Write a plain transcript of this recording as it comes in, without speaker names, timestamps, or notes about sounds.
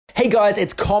Hey guys,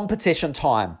 it's competition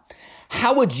time.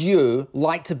 How would you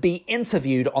like to be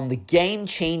interviewed on the Game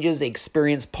Changers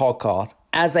Experience podcast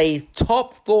as a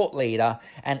top thought leader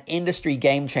and industry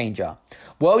game changer?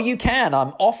 Well, you can.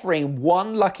 I'm offering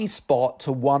one lucky spot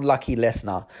to one lucky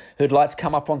listener who'd like to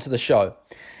come up onto the show.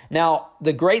 Now,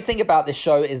 the great thing about this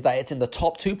show is that it's in the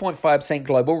top 2.5%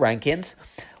 global rankings.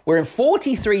 We're in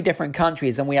 43 different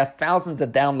countries and we have thousands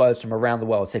of downloads from around the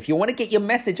world. So if you want to get your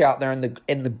message out there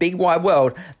in the big wide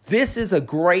world, this is a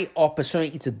great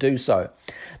opportunity to do so.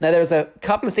 Now, there's a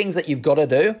couple of things that you've got to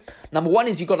do. Number one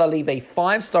is you've got to leave a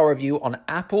 5-star review on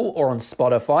Apple or on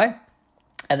Spotify.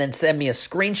 And then send me a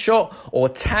screenshot or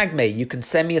tag me. You can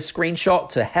send me a screenshot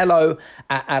to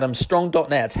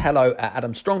hello@adamstrong.net. It's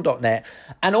hello@adamstrong.net.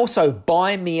 And also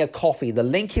buy me a coffee. The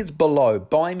link is below.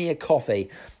 Buy me a coffee.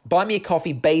 Buy me a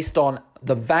coffee based on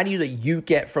the value that you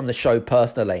get from the show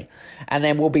personally. And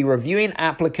then we'll be reviewing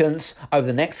applicants over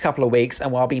the next couple of weeks.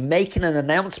 And I'll be making an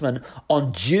announcement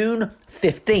on June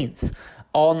 15th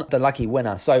on the lucky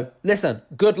winner. So listen,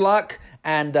 good luck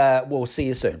and we'll see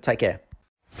you soon. Take care.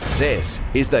 This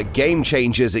is the Game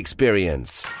Changers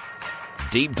Experience.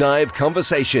 Deep dive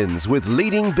conversations with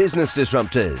leading business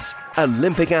disruptors,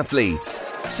 Olympic athletes,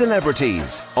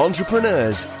 celebrities,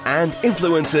 entrepreneurs, and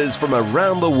influencers from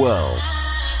around the world.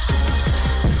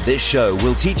 This show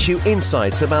will teach you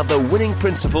insights about the winning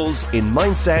principles in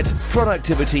mindset,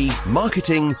 productivity,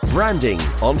 marketing, branding,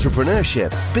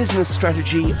 entrepreneurship, business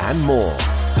strategy, and more.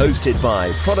 Hosted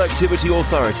by Productivity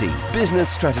Authority, business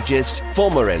strategist,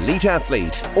 former elite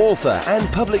athlete, author,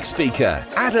 and public speaker,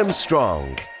 Adam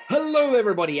Strong. Hello,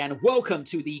 everybody, and welcome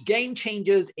to the Game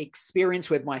Changers Experience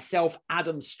with myself,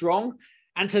 Adam Strong.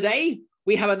 And today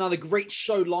we have another great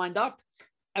show lined up.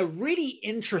 A really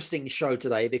interesting show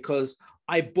today because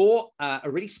I brought a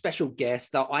really special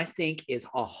guest that I think is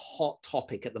a hot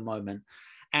topic at the moment.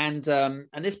 And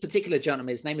this particular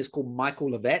gentleman, his name is called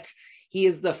Michael Levitt. He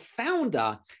is the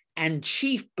founder and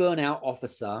chief burnout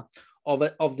officer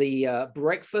of the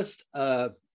Breakfast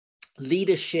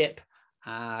Leadership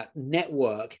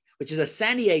Network, which is a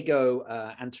San Diego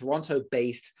and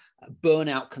Toronto-based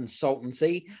burnout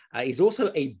consultancy. He's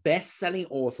also a best-selling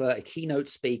author, a keynote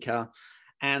speaker,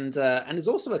 and is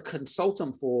also a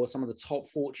consultant for some of the top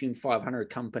Fortune 500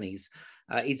 companies.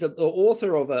 He's the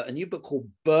author of a new book called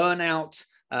Burnout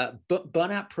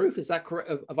Proof. Is that correct?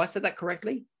 Have I said that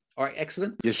correctly? All right,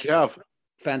 excellent. Yes, you have.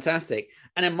 Fantastic.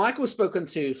 And then Michael's spoken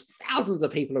to thousands of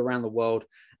people around the world,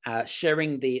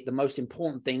 sharing the most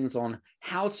important things on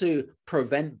how to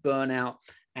prevent burnout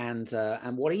and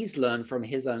what he's learned from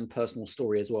his own personal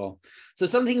story as well. So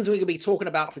some things we're going to be talking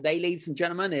about today, ladies and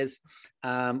gentlemen, is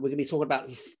we're going to be talking about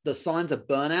the signs of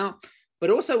burnout. But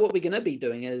also what we're going to be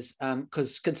doing is,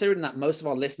 because considering that most of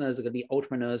our listeners are going to be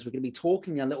entrepreneurs, we're going to be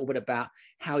talking a little bit about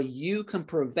how you can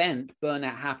prevent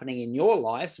burnout happening in your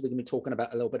life. So we're going to be talking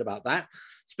about a little bit about that,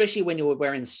 especially when you're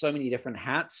wearing so many different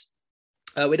hats.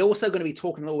 We're also going to be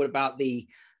talking a little bit about the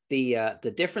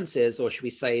differences, or should we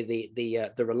say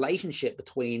the relationship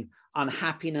between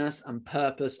unhappiness and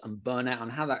purpose and burnout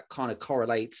and how that kind of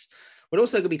correlates. We're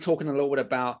also going to be talking a little bit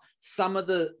about some of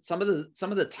the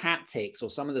tactics or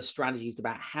some of the strategies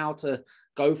about how to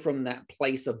go from that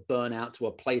place of burnout to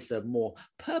a place of more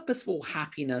purposeful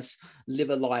happiness, live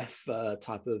a life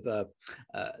type of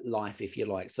life, if you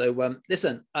like. So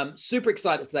listen, I'm super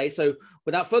excited today. So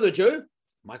without further ado,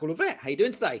 Michael Levitt, how you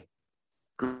doing today?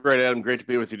 Great, Adam. Great to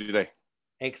be with you today.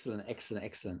 Excellent.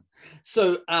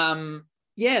 So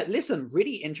yeah, listen,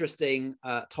 really interesting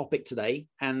topic today.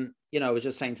 And, I was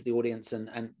just saying to the audience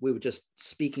and we were just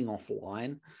speaking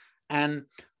offline, and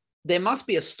there must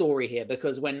be a story here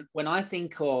because when I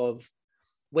think of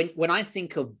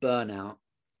burnout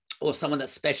or someone that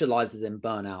specializes in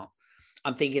burnout,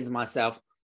 I'm thinking to myself,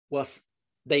 well,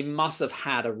 they must have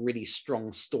had a really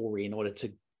strong story in order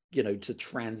to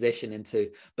transition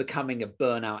into becoming a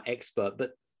burnout expert.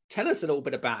 But tell us a little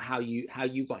bit about how you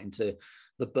got into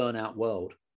the burnout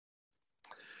world.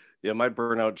 Yeah, my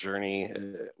burnout journey,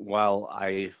 while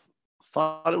I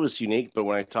thought it was unique, but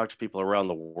when I talk to people around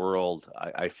the world,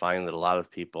 I find that a lot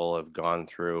of people have gone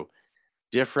through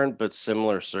different but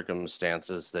similar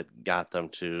circumstances that got them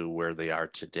to where they are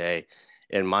today.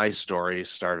 And my story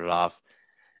started off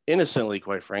innocently,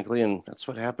 quite frankly, and that's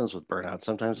what happens with burnout.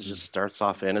 Sometimes it just starts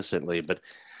off innocently. But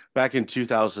back in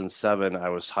 2007, I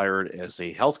was hired as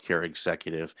a healthcare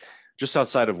executive just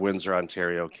outside of Windsor,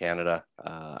 Ontario, Canada.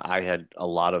 I had a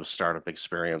lot of startup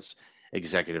experience,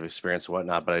 executive experience, and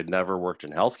whatnot, but I'd never worked in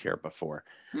healthcare before.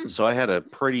 So I had a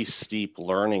pretty steep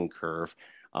learning curve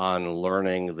on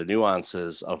learning the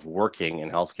nuances of working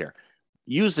in healthcare.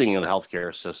 Using the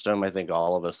healthcare system, I think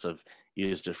all of us have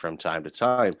used it from time to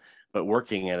time, but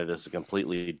working in it is a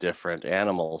completely different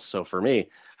animal. So for me,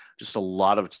 just a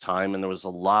lot of time, and there was a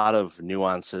lot of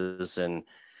nuances and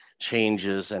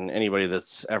changes. And anybody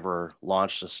that's ever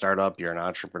launched a startup, you're an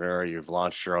entrepreneur, you've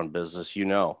launched your own business,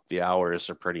 the hours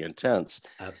are pretty intense.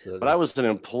 But Absolutely. I was an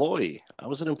employee. I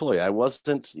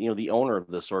wasn't, the owner of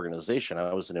this organization.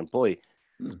 I was an employee.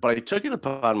 But I took it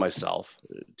upon myself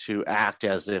to act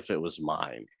as if it was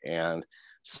mine. And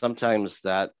sometimes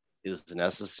that is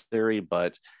necessary,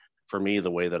 but for me, the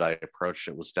way that I approached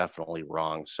it was definitely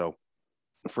wrong. So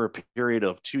for a period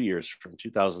of 2 years, from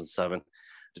 2007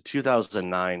 to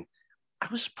 2009, I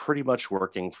was pretty much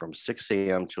working from 6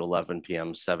 a.m. to 11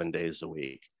 p.m., 7 days a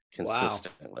week,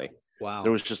 consistently. Wow.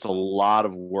 There was just a lot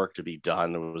of work to be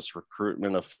done. There was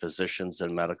recruitment of physicians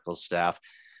and medical staff,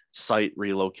 site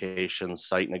relocations,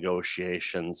 site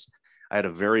negotiations. I had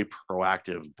a very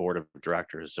proactive board of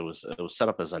directors. It was set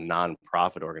up as a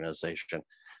nonprofit organization.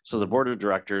 So the board of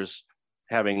directors,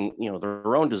 having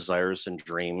their own desires and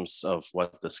dreams of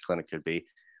what this clinic could be,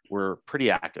 were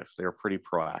pretty active. They were pretty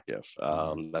proactive.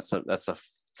 That's a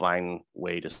fine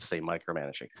way to say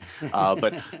micromanaging,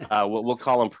 but we'll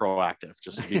call them proactive,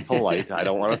 just to be polite. I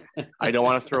don't want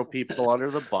to throw people under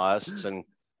the bus. And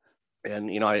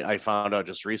I found out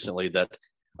just recently that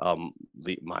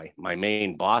my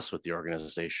main boss with the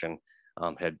organization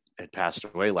had passed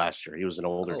away last year. He was an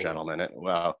older gentleman.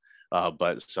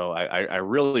 But so I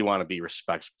really want to be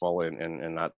respectful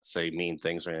and not say mean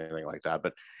things or anything like that.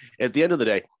 But at the end of the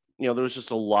day, there was just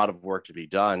a lot of work to be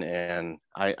done. And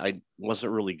I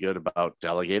wasn't really good about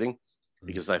delegating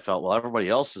because I felt, well, everybody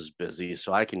else is busy,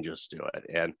 so I can just do it.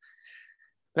 And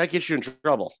that gets you in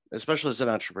trouble, especially as an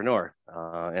entrepreneur.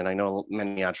 And I know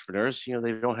many entrepreneurs,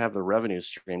 they don't have the revenue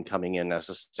stream coming in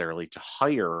necessarily to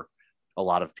hire a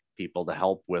lot of people to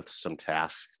help with some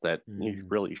tasks that you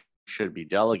really should be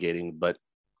delegating. But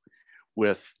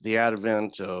with the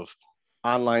advent of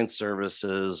online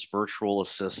services, virtual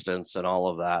assistants, and all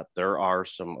of that, there are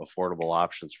some affordable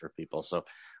options for people. So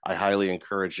I highly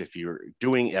encourage, if you're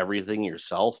doing everything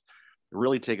yourself,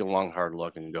 really take a long, hard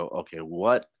look and go, okay,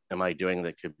 what am I doing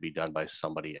that could be done by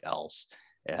somebody else?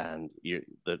 And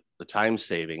the time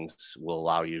savings will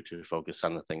allow you to focus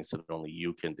on the things that only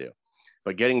you can do.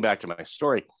 But getting back to my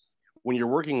story, when you're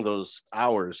working those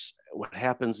hours, what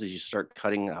happens is you start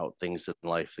cutting out things in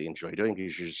life that you enjoy doing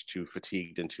because you're just too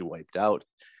fatigued and too wiped out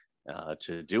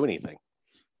to do anything.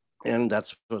 And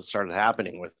that's what started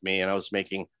happening with me. And I was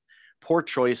making poor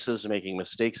choices, making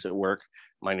mistakes at work.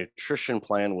 My nutrition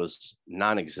plan was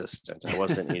non-existent. I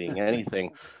wasn't eating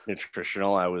anything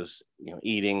nutritional. I was,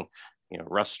 eating,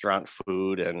 restaurant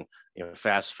food and,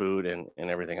 fast food and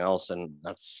everything else. And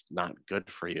that's not good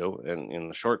for you. And in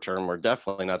the short term, or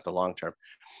definitely not the long term.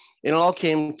 It all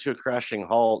came to a crashing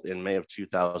halt in May of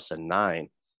 2009,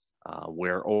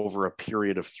 where over a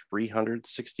period of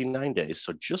 369 days,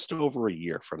 so just over a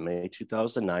year, from May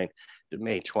 2009 to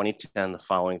May 2010, the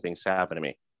following things happened to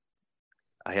me.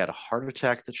 I had a heart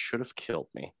attack that should have killed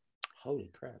me. Holy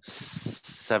crap.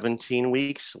 17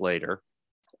 weeks later,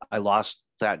 I lost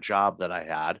that job that I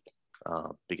had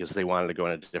because they wanted to go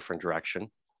in a different direction.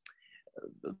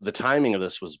 The timing of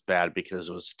this was bad because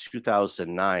it was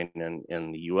 2009, and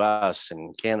in the US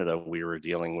and Canada, we were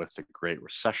dealing with the Great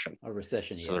Recession. A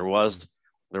recession, so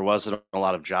there wasn't a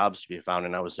lot of jobs to be found.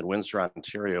 And I was in Windsor,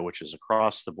 Ontario, which is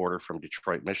across the border from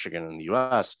Detroit, Michigan in the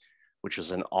US, which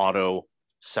is an auto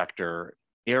sector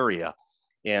area.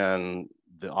 And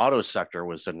the auto sector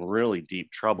was in really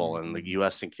deep trouble. And the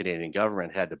US and Canadian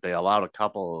government had to bail out a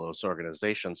couple of those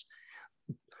organizations.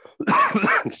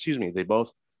 Excuse me. They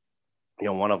both,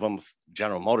 one of them,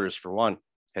 General Motors, for one,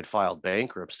 had filed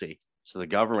bankruptcy. So the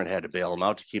government had to bail them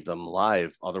out to keep them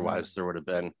alive. Otherwise, there would have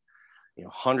been,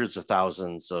 hundreds of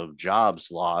thousands of jobs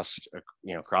lost,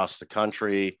 across the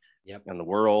country and the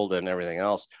world and everything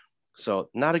else. So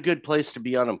not a good place to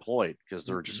be unemployed because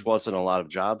there just wasn't a lot of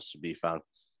jobs to be found.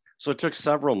 So it took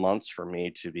several months for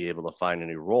me to be able to find a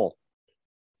new role.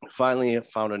 Finally, I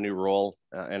found a new role,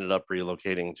 ended up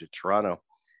relocating to Toronto.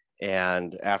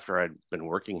 And after I'd been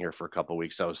working here for a couple of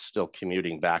weeks, I was still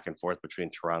commuting back and forth between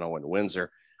Toronto and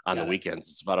Windsor on the weekends.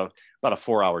 It's about a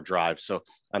 4-hour drive. So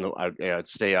I'd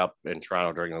stay up in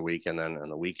Toronto during the week and then on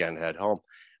the weekend head home.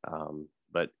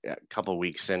 But a couple of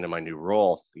weeks into my new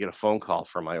role, I get a phone call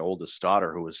from my oldest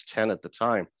daughter, who was 10 at the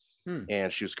time.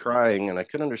 And she was crying, and I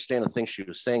couldn't understand the things she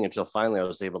was saying until finally I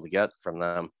was able to get from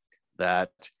them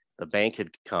that the bank had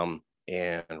come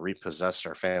and repossessed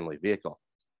our family vehicle.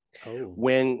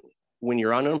 When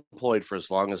you're unemployed for as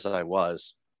long as I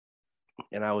was,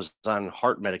 and I was on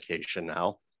heart medication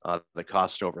now that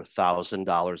cost over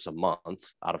 $1,000 a month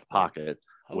out of pocket,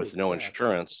 with no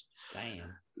insurance.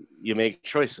 Damn. You make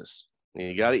choices.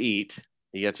 You got to eat.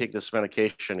 You got to take this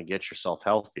medication to get yourself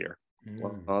healthier.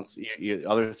 Well,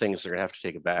 other things are going to have to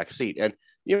take a back seat. And,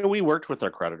 we worked with our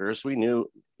creditors. We knew,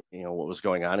 what was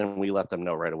going on, and we let them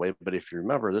know right away. But if you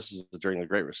remember, this is during the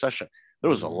Great Recession. There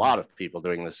was a lot of people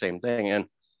doing the same thing, and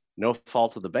no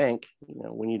fault of the bank.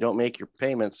 When you don't make your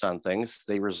payments on things,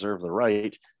 they reserve the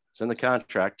right. It's in the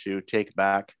contract to take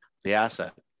back the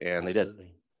asset. And they did.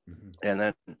 And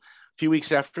then a few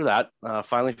weeks after that,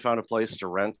 finally found a place to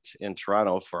rent in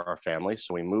Toronto for our family.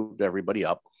 So we moved everybody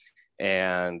up.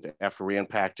 And after we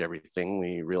unpacked everything,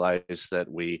 we realized that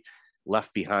we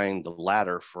left behind the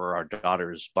ladder for our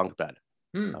daughter's bunk bed.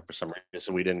 For some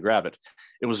reason, we didn't grab it.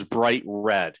 It was bright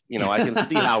red. I can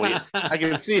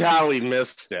see how we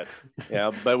missed it.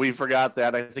 Yeah, but we forgot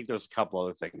that. I think there's a couple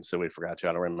other things that we forgot to.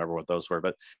 I don't remember what those were,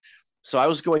 but so I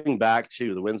was going back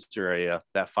to the Windsor area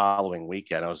that following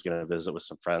weekend. I was going to visit with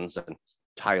some friends and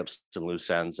tie up some loose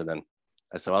ends. And then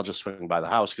I said, I'll just swing by the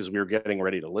house because we were getting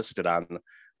ready to list it on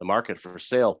the market for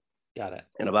sale. Got it.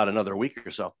 In about another week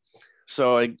or so.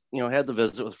 So I, had the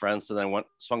visit with friends, and then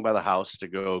swung by the house to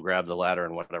go grab the ladder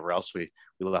and whatever else we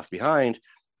left behind.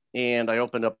 And I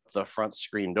opened up the front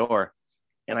screen door,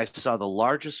 and I saw the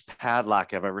largest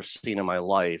padlock I've ever seen in my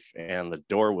life. And the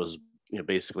door was,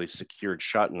 basically secured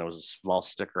shut, and there was a small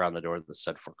sticker on the door that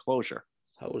said foreclosure.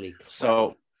 Holy crap.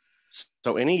 So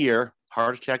in a year,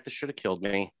 heart attack that should have killed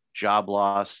me, job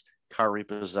loss, car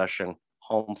repossession,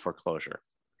 home foreclosure.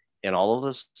 And all of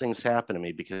those things happened to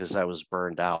me because I was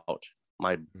burned out.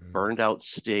 My burned out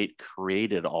state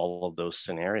created all of those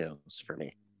scenarios for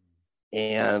me.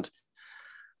 And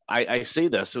I say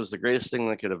this, it was the greatest thing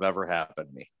that could have ever happened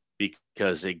to me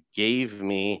because it gave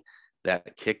me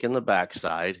that kick in the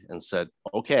backside and said,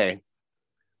 okay,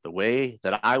 the way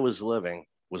that I was living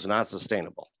was not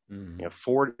sustainable.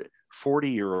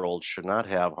 40-year-olds should not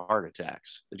have heart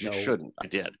attacks. It just shouldn't. I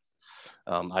did.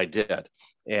 I did.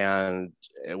 And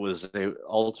it was the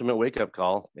ultimate wake-up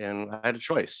call, and I had a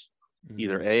choice.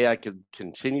 Either A, I could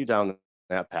continue down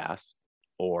that path,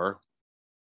 or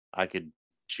I could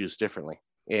choose differently.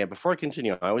 And before I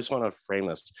continue, I always want to frame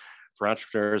this for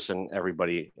entrepreneurs and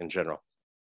everybody in general.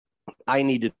 I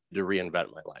needed to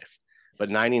reinvent my life, but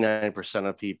 99%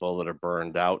 of people that are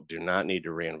burned out do not need to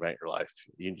reinvent your life.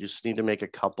 You just need to make a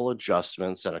couple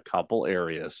adjustments in a couple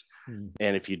areas.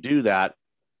 And if you do that,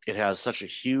 it has such a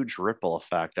huge ripple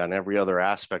effect on every other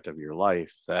aspect of your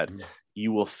life that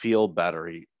you will feel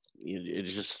better. It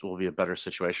just will be a better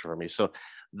situation for me. So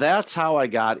that's how I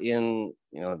got in,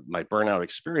 my burnout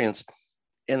experience.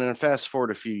 And then fast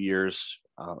forward a few years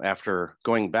after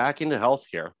going back into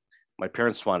healthcare, my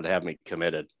parents wanted to have me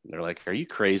committed. They're like, are you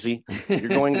crazy? You're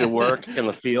going to work in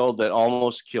the field that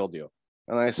almost killed you.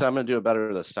 And I said, I'm going to do it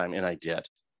better this time. And I did.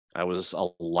 I was a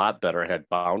lot better. I had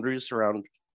boundaries around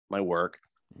my work.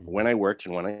 When I worked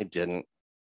and when I didn't,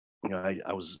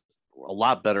 I was a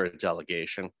lot better at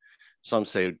delegation. Some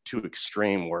say too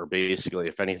extreme, where basically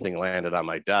if anything landed on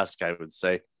my desk, I would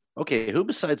say, okay, who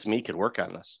besides me could work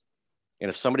on this? And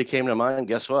if somebody came to mind,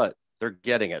 guess what? They're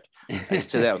getting it. I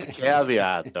say that with a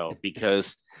caveat though,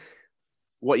 because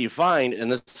what you find,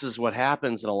 and this is what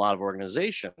happens in a lot of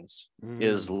organizations,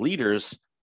 is leaders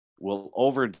will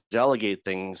over delegate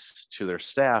things to their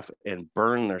staff and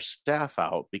burn their staff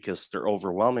out because they're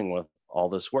overwhelming with all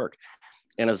this work.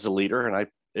 And as a leader, and I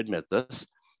admit this,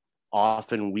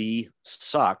 often we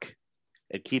suck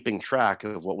at keeping track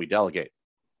of what we delegate.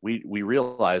 We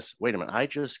realize, wait a minute, I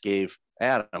just gave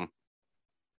Adam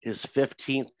his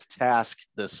 15th task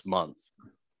this month,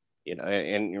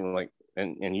 and you're like,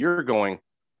 and you're going,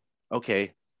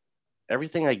 okay,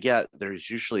 everything I get, there's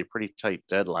usually a pretty tight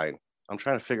deadline. I'm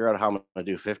trying to figure out how I'm going to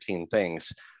do 15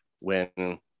 things when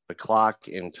the clock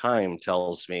in time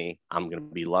tells me I'm going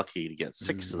to be lucky to get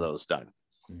 6 of those done.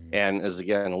 And as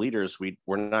again, leaders,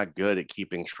 we're not good at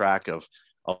keeping track of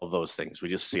those things. We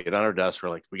just see it on our desk. We're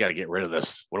like, we got to get rid of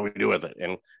this. What do we do with it?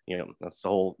 And that's the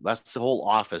whole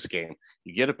office game.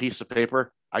 You get a piece of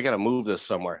paper. I got to move this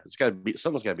somewhere.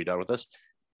 Someone's got to be done with this.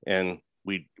 And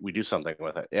we do something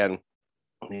with it. And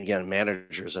again,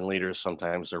 managers and leaders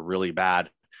sometimes are really bad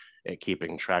at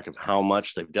keeping track of how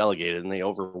much they've delegated, and they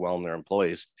overwhelm their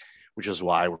employees, which is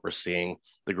why we're seeing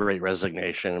the great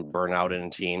resignation and burnout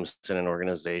in teams and in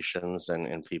organizations,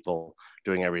 and people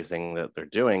doing everything that they're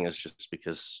doing is just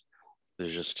because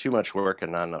there's just too much work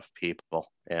and not enough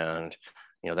people. And,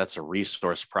 that's a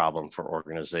resource problem for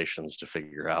organizations to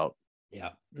figure out. Yeah,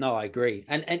 no, I agree.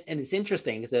 And it's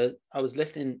interesting because I was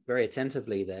listening very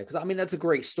attentively there, because I mean, that's a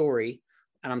great story,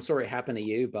 and I'm sorry it happened to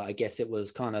you, but I guess it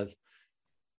was kind of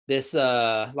this,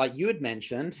 like you had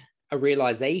mentioned, a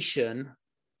realization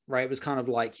right? It was kind of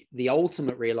like the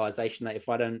ultimate realization that if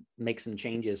I don't make some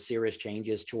changes, serious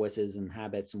changes, choices and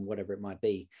habits and whatever it might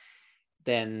be,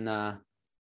 then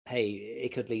hey,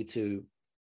 it could lead to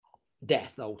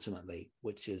death ultimately,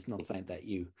 which is not something that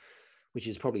which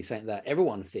is probably something that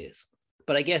everyone fears.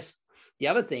 But I guess the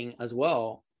other thing as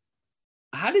well,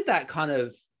 how did that kind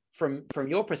of, from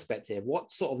your perspective,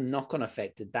 what sort of knock-on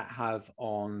effect did that have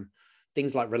on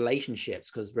things like relationships?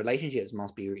 Because relationships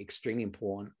must be extremely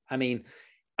important. I mean,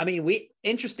 we,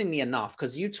 interestingly enough,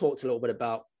 because you talked a little bit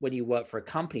about when you work for a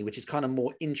company, which is kind of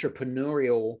more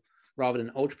entrepreneurial rather than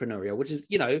entrepreneurial, which is,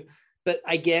 but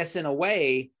I guess in a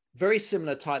way, very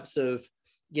similar types of,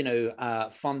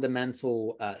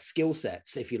 fundamental skill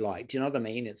sets, if you like. Do you know what I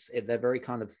mean? They're very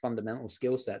kind of fundamental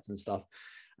skill sets and stuff.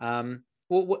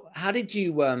 Well, how did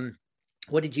you,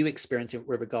 what did you experience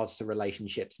with regards to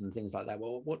relationships and things like that?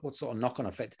 Well, what sort of knock-on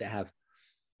effect did it have?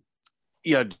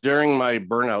 Yeah, during my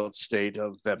burnout state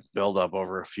of that buildup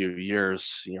over a few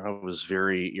years, I was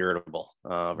very irritable,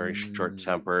 very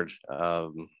short-tempered.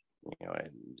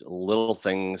 Little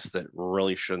things that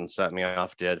really shouldn't set me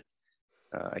off did.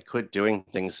 I quit doing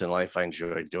things in life I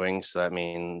enjoyed doing. So that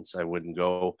means I wouldn't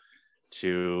go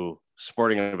to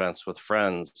sporting events with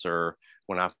friends, or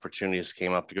when opportunities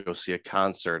came up to go see a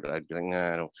concert, I'd be like,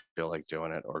 nah, I don't feel like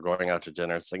doing it. Or going out to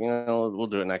dinner, it's like, we'll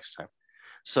do it next time.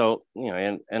 So,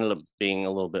 and ended up being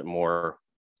a little bit more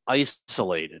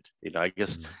isolated. I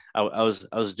guess I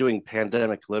was doing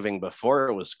pandemic living before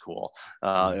it was cool.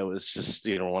 It was just,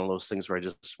 one of those things where I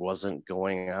just wasn't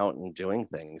going out and doing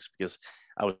things because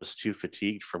I was too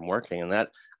fatigued from working, and that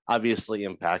obviously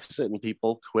impacts it, and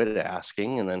people quit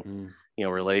asking, and then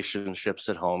relationships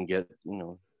at home get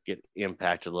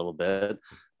impacted a little bit.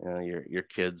 Your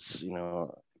kids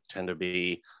tend to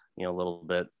be a little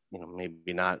bit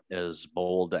maybe not as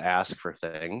bold to ask for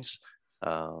things,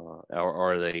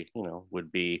 or they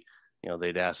would be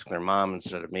they'd ask their mom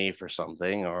instead of me for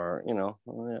something, or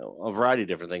a variety of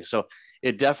different things. So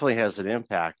it definitely has an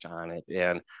impact on it.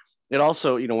 And it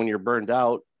also, when you're burned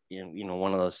out,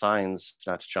 one of the signs,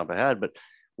 not to jump ahead, but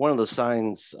one of the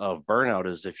signs of burnout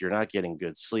is if you're not getting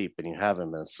good sleep and you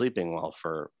haven't been sleeping well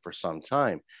for some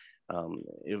time.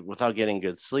 Without getting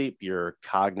good sleep, your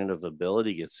cognitive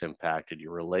ability gets impacted,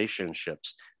 your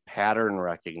relationships, pattern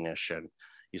recognition,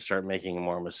 you start making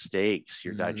more mistakes,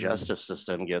 your digestive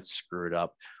system gets screwed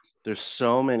up. There's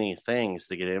so many things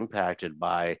that get impacted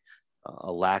by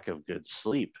a lack of good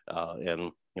sleep.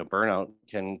 And burnout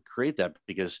can create that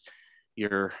because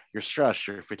you're stressed,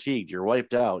 you're fatigued, you're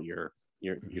wiped out, you're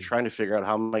trying to figure out,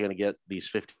 how am I going to get these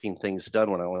 15 things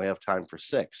done when I only have time for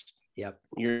 6? Yep.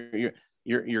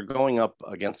 You're going up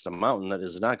against a mountain that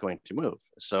is not going to move.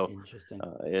 So interesting.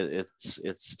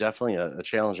 It's definitely a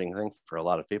challenging thing for a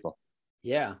lot of people.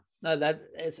 Yeah, no,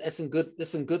 there's some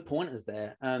good pointers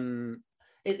there.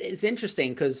 It's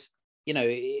interesting because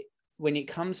when it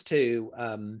comes to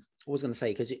I was going to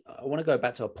say, because I want to go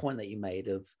back to a point that you made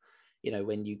of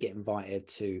when you get invited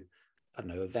to, I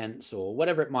don't know, events or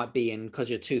whatever it might be, and because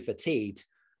you're too fatigued.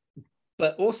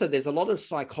 But also there's a lot of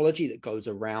psychology that goes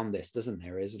around this, doesn't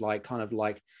there? Is like kind of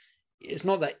like, it's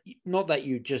not that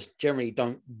you just generally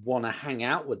don't want to hang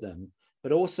out with them,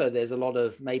 but also there's a lot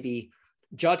of maybe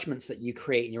judgments that you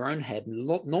create in your own head. And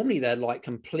normally they're like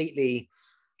completely,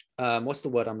 what's the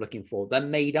word I'm looking for? They're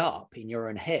made up in your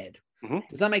own head.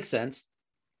 Does that make sense?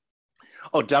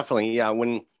 Oh, definitely. Yeah.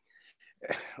 When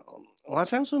a lot of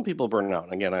times when people burn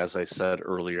out, again, as I said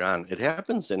earlier on, it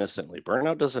happens innocently.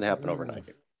 Burnout doesn't happen overnight.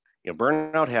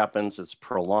 Burnout happens. It's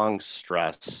prolonged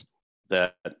stress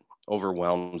that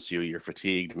overwhelms you. You're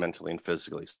fatigued mentally and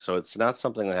physically. So it's not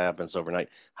something that happens overnight.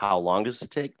 How long does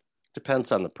it take?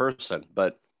 Depends on the person,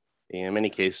 but in many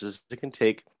cases, it can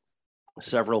take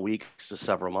several weeks to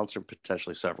several months or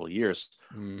potentially several years.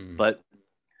 But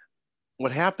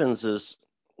what happens is,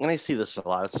 and I see this a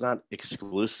lot, it's not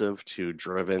exclusive to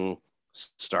driven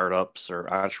startups or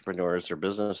entrepreneurs or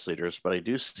business leaders, but I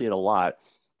do see it a lot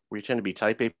where you tend to be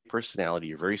type A personality.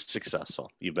 You're very successful.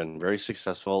 You've been very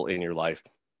successful in your life.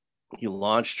 You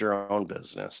launched your own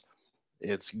business.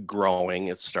 It's growing.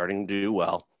 It's starting to do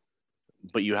well.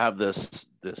 But you have this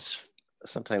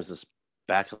sometimes this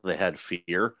back of the head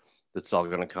fear that's all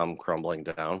going to come crumbling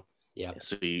down. Yeah.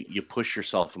 So you push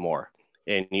yourself more,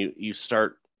 and you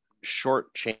start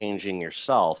shortchanging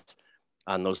yourself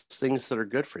on those things that are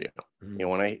good for you.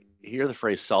 When I hear the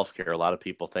phrase self-care, a lot of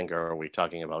people think, are we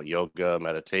talking about yoga,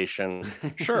 meditation?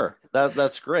 Sure,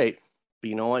 that's great. But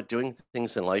you know what? Doing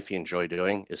things in life you enjoy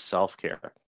doing is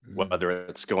self-care. Whether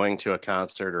it's going to a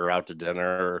concert or out to dinner,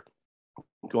 or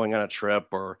going on a trip,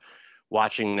 or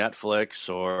watching Netflix,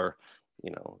 or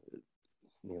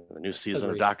the new season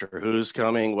of Doctor Who's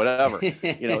coming, whatever.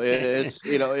 It's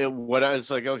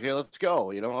like, okay, let's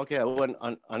go. Okay, I want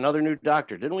another new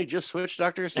doctor. Didn't we just switch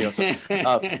doctors? It's like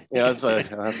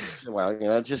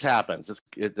it just happens.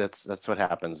 That's what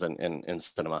happens in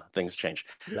cinema. Things change.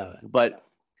 But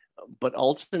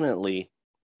ultimately,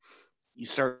 you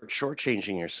start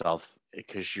shortchanging yourself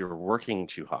because you're working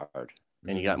too hard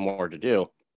and you got more to do.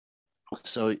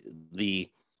 So the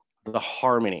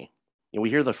harmony. We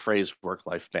hear the phrase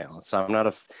work-life balance. I'm not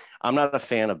a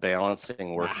fan of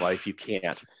balancing work-life. You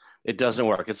can't. It doesn't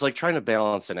work. It's like trying to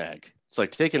balance an egg. It's like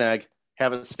take an egg,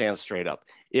 have it stand straight up.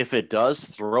 If it does,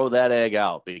 throw that egg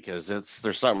out because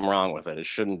there's something wrong with it. It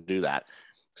shouldn't do that.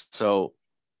 So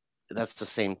that's the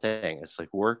same thing. It's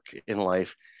like work and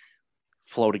life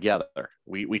flow together.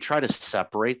 We try to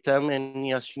separate them, and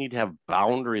yes, you need to have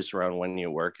boundaries around when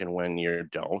you work and when you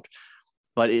don't,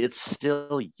 but it's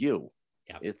still you.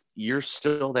 You're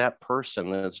still that person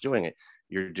that's doing it.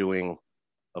 You're doing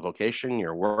a vocation,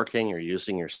 you're working, you're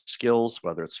using your skills,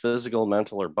 whether it's physical,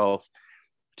 mental, or both,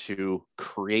 to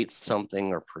create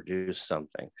something or produce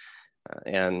something.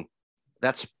 And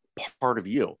that's part of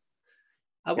you.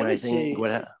 It's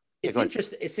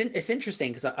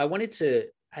interesting because I wanted to,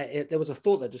 there was a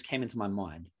thought that just came into my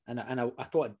mind, and I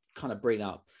thought I'd kind of bring it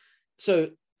up.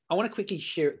 So I want to quickly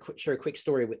share a quick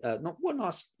story with not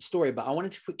a story, but I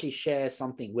wanted to quickly share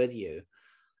something with you.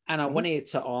 And I wanted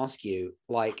to ask you,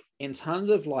 like, in terms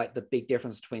of like the big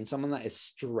difference between someone that is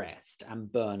stressed and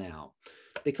burnout,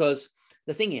 because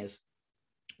the thing is,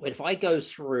 if I go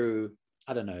through,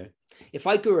 I don't know, if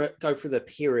I go through the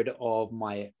period of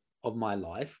my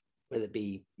life, whether it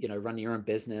be, running your own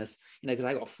business, because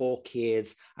I got 4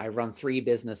 kids, I run 3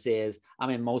 businesses,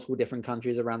 I'm in multiple different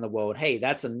countries around the world. Hey,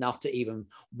 that's enough to even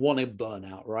want to burn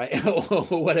out, right? Or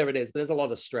whatever it is, but there's a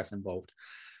lot of stress involved.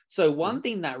 So one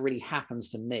thing that really happens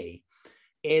to me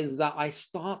is that I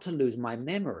start to lose my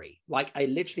memory. Like I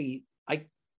literally,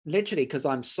 because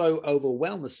I'm so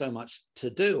overwhelmed with so much to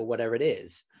do or whatever it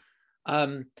is.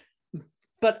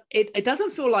 But it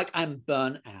doesn't feel like I'm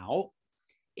burnt out.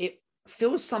 It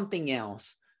feels something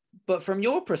else. But from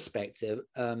your perspective,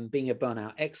 being a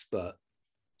burnout expert,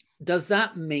 does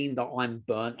that mean that I'm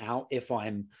burnt out if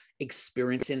I'm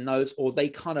experiencing those, or are they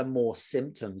kind of more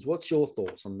symptoms? What's your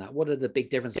thoughts on that? What are the big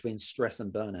differences between stress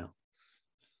and burnout?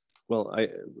 Well,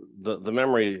 the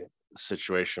memory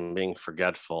situation, being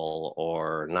forgetful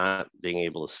or not being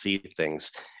able to see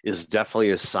things, is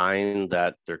definitely a sign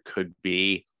that you could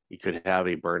have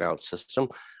a burnout system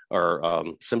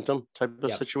or symptom type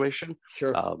of situation.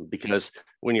 Sure. Because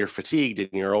when you're fatigued and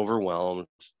you're overwhelmed,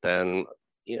 then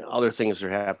other things are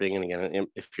happening. And again,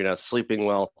 if you're not sleeping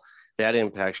well, that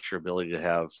impacts your ability to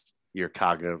have your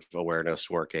cognitive awareness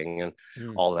working and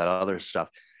all that other stuff.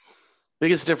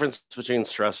 Biggest difference between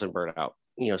stress and burnout.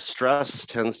 Stress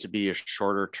tends to be a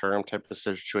shorter term type of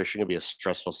situation. It'll be a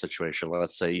stressful situation.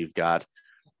 Let's say you've got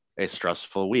a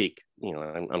stressful week.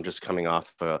 I'm just coming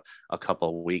off a couple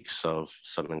of weeks of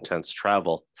some intense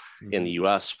travel in the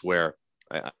US, where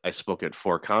I spoke at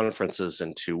 4 conferences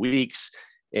in 2 weeks,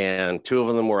 and 2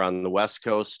 of them were on the West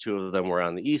Coast, 2 of them were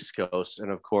on the East Coast. And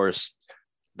of course,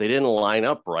 they didn't line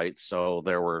up right. So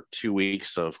there were 2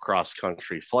 weeks of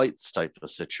cross-country flights type of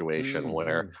situation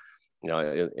where, in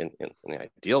the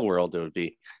ideal world, it would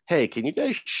be, hey, can you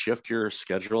guys shift your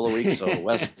schedule a week? So the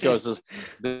West Coast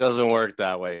doesn't work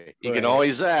that way. You can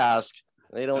always ask.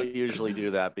 They don't usually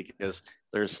do that because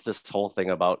there's this whole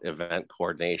thing about event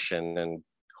coordination and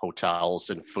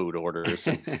hotels and food orders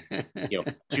and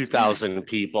 2,000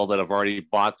 people that have already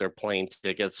bought their plane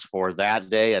tickets for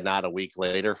that day and not a week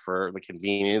later for the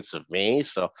convenience of me.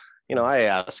 So I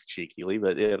ask cheekily,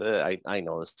 but I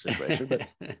know the situation.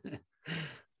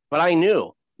 But I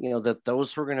knew that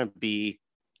those were going to be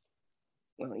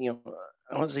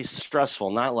I want to say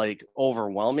stressful, not like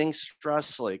overwhelming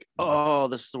stress, like, oh,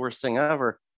 this is the worst thing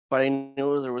ever. But I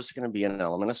knew there was going to be an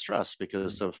element of stress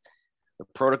because of the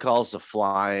protocols of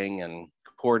flying and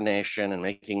coordination and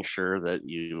making sure that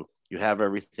you have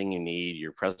everything you need,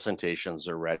 your presentations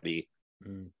are ready,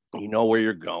 you know where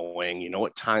you're going, you know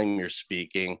what time you're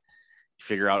speaking, you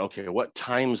figure out, okay, what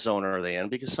time zone are they in?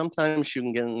 Because sometimes you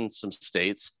can get in some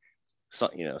states,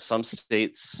 some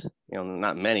states,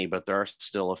 not many, but there are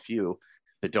still a few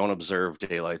that don't observe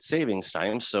daylight savings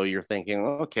time. So you're thinking,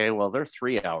 okay, well, they're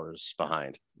 3 hours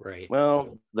behind. Right.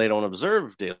 Well, they don't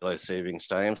observe daylight savings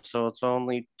time, so it's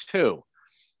only 2.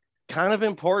 Kind of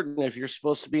important if you're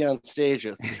supposed to be on stage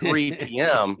at 3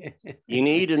 p.m. You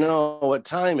need to know what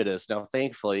time it is. Now,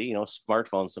 thankfully,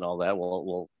 smartphones and all that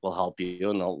will help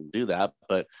you, and they'll do that.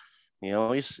 But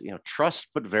trust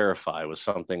but verify was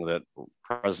something that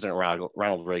President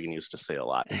Ronald Reagan used to say a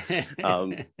lot.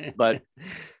 But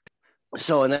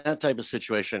so in that type of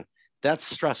situation, that's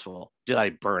stressful. Did I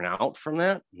burn out from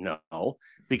that? No,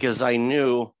 because I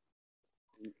knew,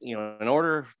 in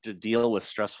order to deal with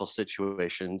stressful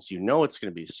situations, it's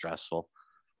going to be stressful.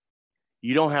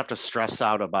 You don't have to stress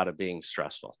out about it being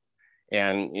stressful.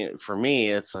 And for me,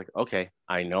 it's like, okay,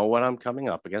 I know what I'm coming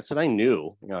up against. And I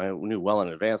knew well in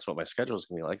advance what my schedule is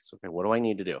going to be like. It's okay, what do I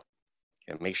need to do?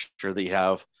 And make sure that you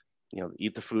have,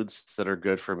 eat the foods that are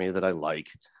good for me that I like.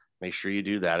 Make sure you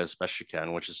do that as best you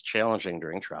can, which is challenging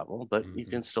during travel, but you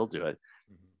can still do it.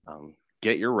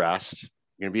 Get your rest.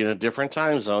 You're going to be in a different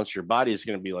time zone. So your body is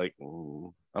going to be like,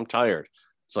 I'm tired.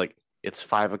 It's like, it's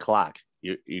 5 o'clock.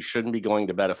 You shouldn't be going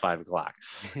to bed at 5 o'clock.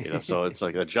 So it's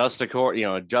like adjust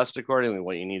accordingly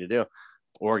what you need to do,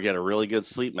 or get a really good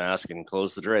sleep mask and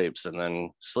close the drapes and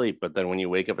then sleep. But then when you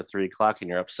wake up at 3 o'clock and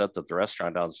you're upset that the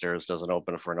restaurant downstairs doesn't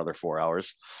open for another 4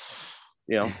 hours,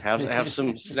 have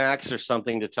some snacks or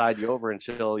something to tide you over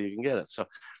until you can get it. So,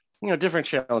 different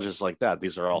challenges like that.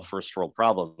 These are all first world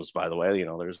problems, by the way.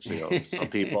 There's some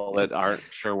people that aren't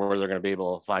sure where they're going to be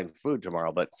able to find food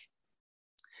tomorrow, but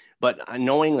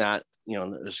knowing that, there's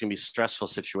going to be a stressful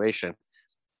situation.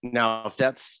 Now, if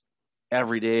that's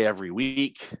every day, every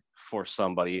week for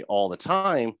somebody all the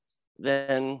time,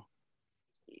 then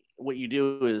what you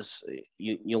do is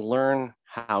you learn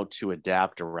how to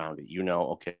adapt around it.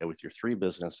 Okay, with your 3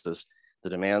 businesses, the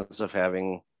demands of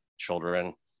having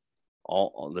children,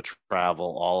 all the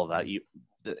travel, all of that,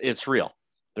 it's real.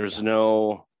 There's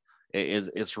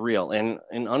it's real.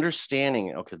 And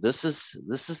understanding, okay, this is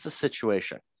the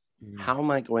situation. How am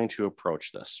I going to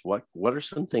approach this? What are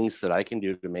some things that I can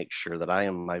do to make sure that I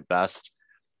am my best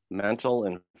mental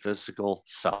and physical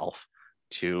self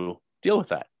to deal with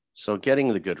that? So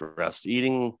getting the good rest,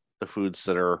 eating the foods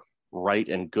that are right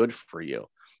and good for you.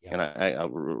 Yeah. And a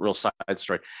real side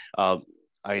story. I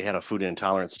had a food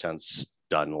intolerance test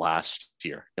done last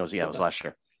year. It was last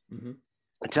year.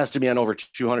 It tested me on over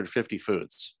 250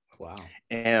 foods. Wow.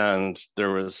 And the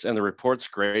report's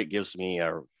great. Gives me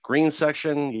a green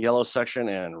section, yellow section,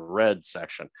 and red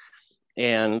section.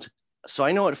 And so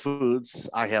I know what foods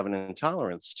I have an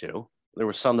intolerance to. There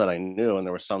were some that I knew, and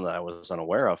there were some that I was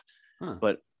unaware of.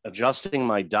 But adjusting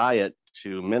my diet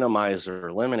to minimize or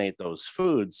eliminate those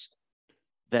foods,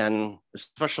 then,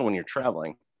 especially when you're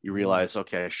traveling, you realize,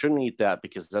 okay, I shouldn't eat that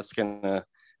because that's going to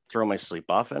throw my sleep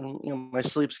off, and my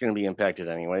sleep's going to be impacted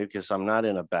anyway because I'm not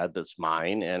in a bed that's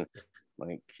mine, and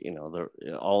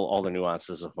all the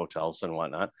nuances of hotels and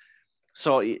whatnot.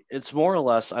 So it's more or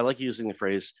less, I like using the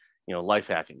phrase life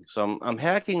hacking. So I'm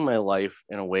hacking my life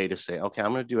in a way to say, okay,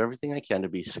 I'm going to do everything I can to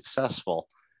be successful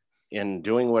in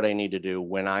doing what I need to do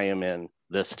when I am in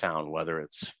this town, whether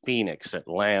it's Phoenix,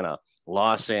 Atlanta,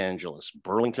 Los Angeles,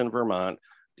 Burlington, Vermont,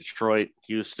 Detroit,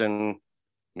 Houston,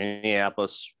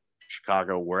 Minneapolis,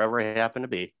 Chicago, wherever I happen to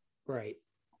be. Right.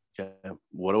 Okay.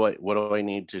 What do I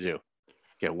need to do?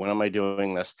 Okay. When am I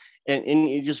doing this? And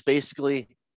you just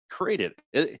basically create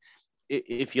it.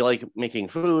 If you like making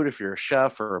food, if you're a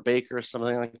chef or a baker or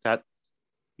something like that,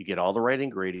 you get all the right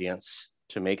ingredients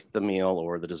to make the meal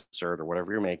or the dessert or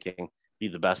whatever you're making be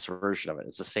the best version of it.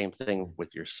 It's the same thing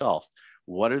with yourself.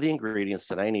 What are the ingredients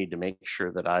that I need to make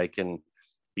sure that I can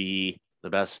be the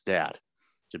best dad,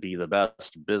 to be the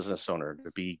best business owner,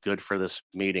 to be good for this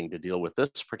meeting, to deal with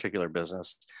this particular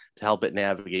business, to help it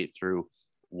navigate through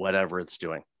whatever it's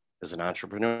doing? As an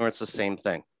entrepreneur, it's the same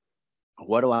thing.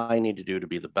 What do I need to do to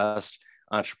be the best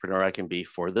entrepreneur I can be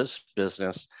for this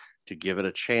business, to give it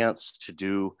a chance to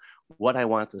do what I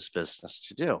want this business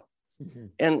to do?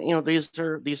 And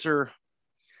these are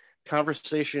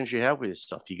conversations you have with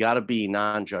yourself. You got to be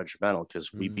non-judgmental,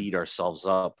 because we beat ourselves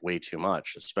up way too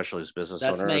much, especially as business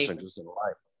owners and just in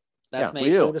life. That's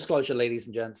me. Full disclosure, ladies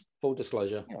and gents. Full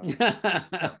disclosure.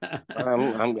 Yeah.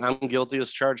 I'm guilty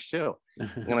as charged too.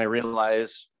 And I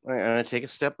realize, and I take a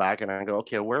step back and I go,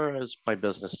 okay, where is my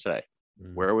business today?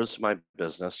 Where was my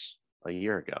business a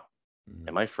year ago?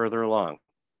 Am I further along?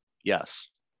 Yes.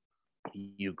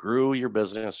 You grew your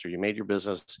business, or you made your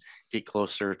business get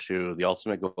closer to the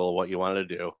ultimate goal of what you wanted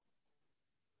to do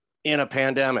in a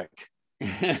pandemic.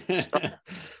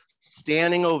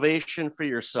 Standing ovation for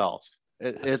yourself.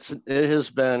 It has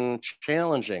been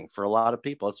challenging for a lot of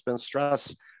people. It's been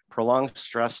stress. Prolonged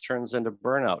stress turns into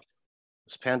burnout.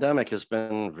 This pandemic has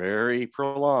been very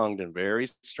prolonged and very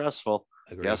stressful.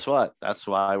 Agreed. Guess what? That's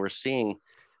why we're seeing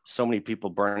so many people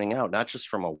burning out, not just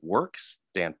from a work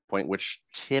standpoint, which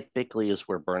typically is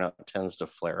where burnout tends to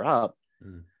flare up,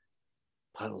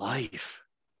 but life,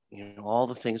 all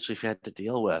the things we've had to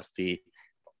deal with, the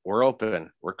we're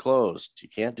open, we're closed, you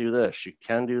can't do this, you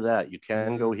can do that, you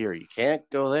can go here, you can't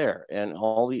go there, and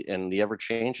the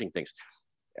ever-changing things.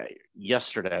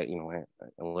 Yesterday,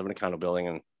 I live in a condo building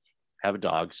and have a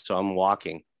dog, so I'm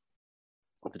walking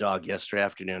with the dog yesterday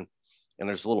afternoon, and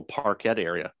there's a little parkette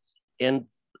area, and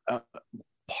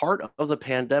part of the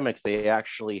pandemic, they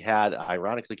actually had,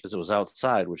 ironically, because it was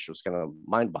outside, which was kind of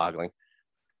mind-boggling,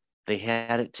 they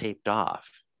had it taped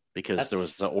off because there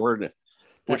was an ordinance,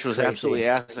 which was crazy. Absolutely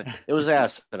asinine. It was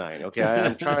asinine. Okay,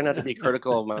 I'm trying not to be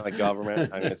critical of my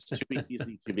government. I mean, it's too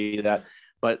easy to be that,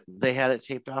 but they had it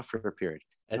taped off for a period.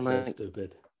 That's so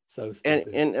stupid. So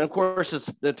stupid. And of course,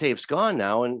 the tape's gone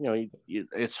now, and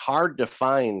it's hard to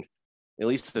find, at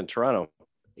least in Toronto.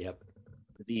 Yep.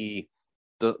 The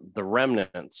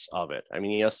remnants of it. I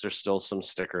mean, yes, there's still some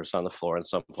stickers on the floor in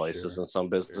some places, and some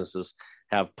businesses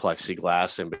have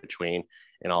plexiglass in between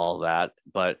and all of that,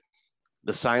 but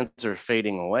the signs are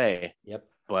fading away. Yep.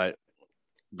 But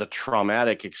the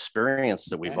traumatic experience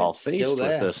that we've all faced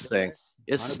with this thing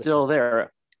is 100%. Still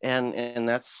there. And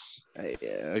that's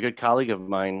a good colleague of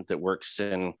mine that works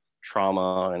in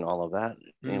trauma and all of that.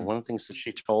 And one of the things that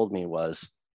she told me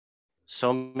was,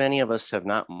 so many of us have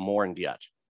not mourned yet.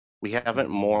 We haven't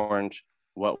mourned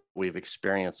what we've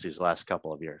experienced these last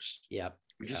couple of years. Yeah.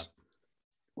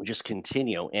 We just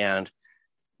continue, and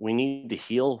we need to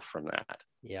heal from that.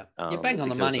 Yeah. You're bang on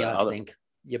the money, I think.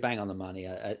 You're bang on the money.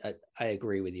 I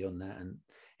agree with you on that.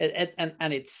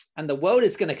 And the world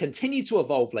is going to continue to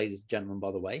evolve, ladies and gentlemen,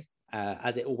 by the way,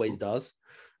 as it always does.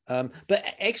 But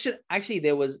actually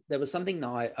there was something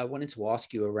that I wanted to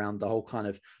ask you around the whole kind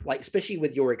of, like, especially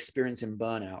with your experience in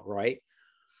burnout, right?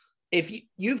 If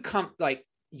you've come, like,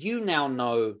 you now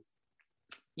know,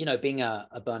 being a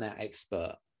burnout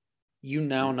expert, you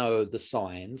now know the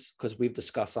signs, because we've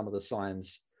discussed some of the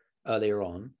signs earlier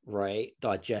on, right?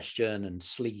 Digestion and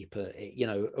sleep, are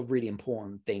really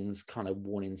important things, kind of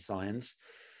warning signs.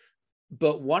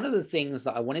 But one of the things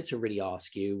that I wanted to really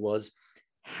ask you was,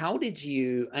 how did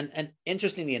you, and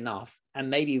interestingly enough, and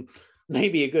maybe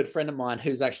a good friend of mine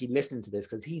who's actually listening to this,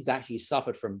 because he's actually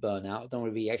suffered from burnout. I don't know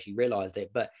if he actually realized it,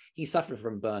 but he suffered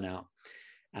from burnout,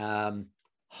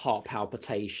 heart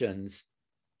palpitations,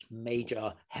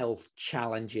 major health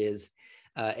challenges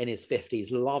in his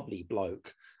 50s, lovely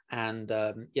bloke. And,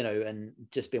 and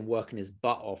just been working his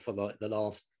butt off for the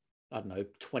last,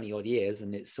 20 odd years,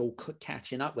 and it's all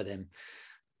catching up with him.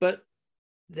 But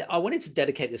I wanted to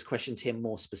dedicate this question to him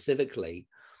more specifically.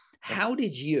 How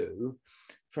did you,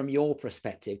 from your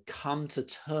perspective, come to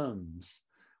terms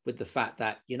with the fact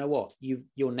that, you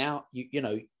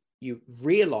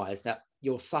realize that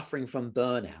you're suffering from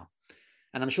burnout?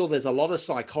 And I'm sure there's a lot of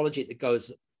psychology that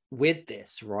goes with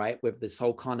this, right? With this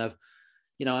whole kind of,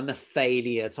 I'm a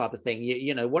failure type of thing.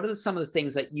 What are some of the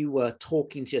things that you were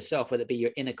talking to yourself, whether it be your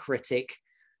inner critic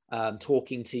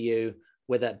talking to you,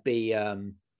 whether it be,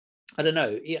 I don't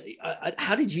know.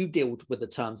 How did you deal with the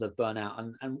terms of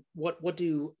burnout, and what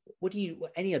do you,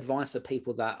 any advice for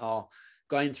people that are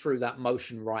going through that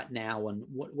motion right now, and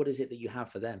what is it that you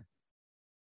have for them?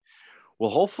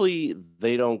 Well, hopefully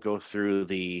they don't go through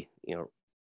the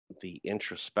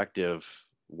introspective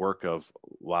work of,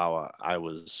 wow, I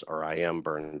am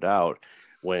burned out,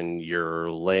 when you're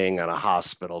laying on a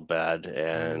hospital bed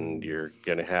and you're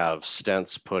going to have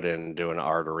stents put into an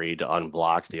artery to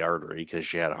unblock the artery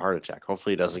because you had a heart attack.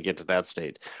 Hopefully it doesn't get to that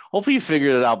state. Hopefully you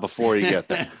figured it out before you get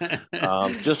there.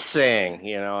 Just saying,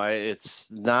 it's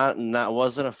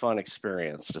wasn't a fun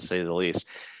experience, to say the least.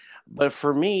 But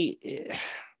for me,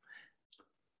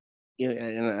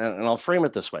 and I'll frame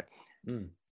it this way.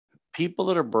 People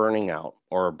that are burning out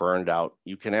or are burned out,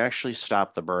 you can actually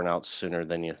stop the burnout sooner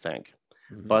than you think.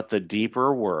 But the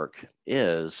deeper work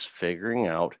is figuring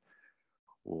out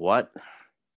what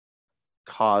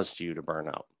caused you to burn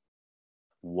out.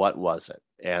 What was it?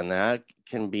 And that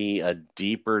can be a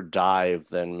deeper dive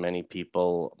than many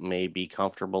people may be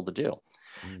comfortable to do.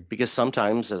 Because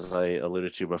sometimes, as I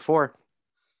alluded to before,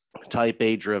 type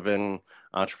A driven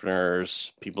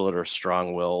entrepreneurs, people that are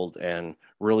strong-willed and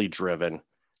really driven,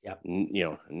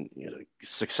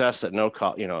 success at no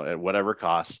cost, at whatever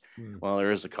cost. Well,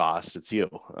 there is a cost. It's you.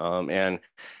 And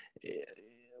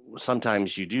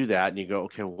sometimes you do that and you go,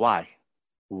 okay, why?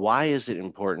 Why is it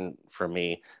important for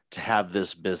me to have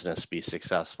this business be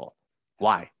successful?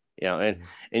 Why? And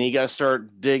you got to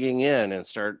start digging in and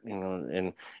start,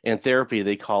 in therapy,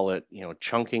 they call it,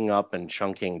 chunking up and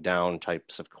chunking down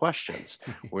types of questions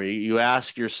where you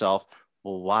ask yourself,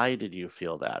 well, why did you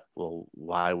feel that? Well,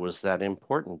 why was that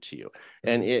important to you?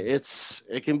 And it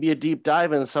can be a deep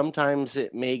dive, and sometimes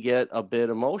it may get a bit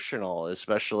emotional,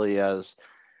 especially as,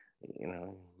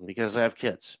 because I have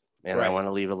kids. and I want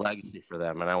to leave a legacy for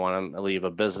them, and I want to leave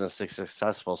a business that's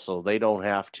successful so they don't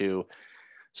have to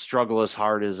struggle as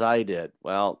hard as I did.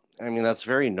 Well, I mean, that's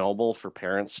very noble for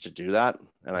parents to do that.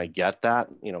 And I get that.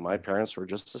 You know, my parents were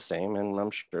just the same, and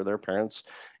I'm sure their parents,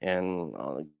 and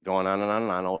going on and on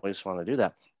and on, always want to do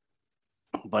that.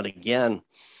 But again,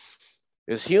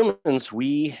 as humans,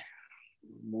 we're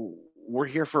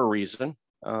here for a reason.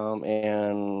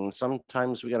 And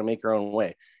sometimes we got to make our own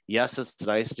way. Yes, it's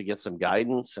nice to get some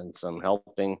guidance and some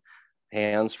helping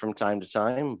hands from time to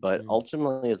time, but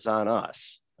ultimately it's on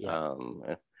us. Yeah.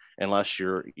 Unless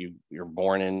you're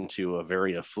born into a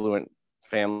very affluent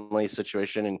family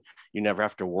situation and you never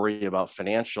have to worry about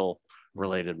financial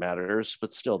related matters,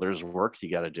 but still there's work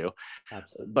you got to do.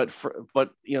 Absolutely. But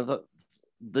you know,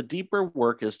 the deeper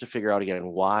work is to figure out again,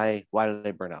 why did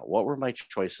I burn out? What were my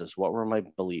choices? What were my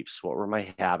beliefs? What were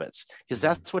my habits? Because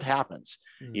that's what happens.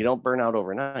 You don't burn out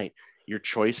overnight. Your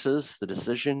choices, the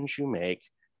decisions you make,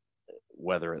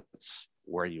 whether it's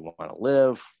where you want to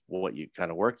live, what you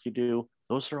kind of work you do,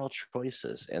 those are all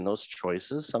choices, and those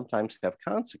choices sometimes have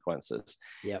consequences.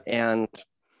 Yeah. And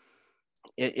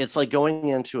it's like going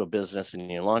into a business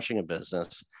and you're launching a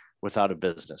business without a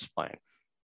business plan.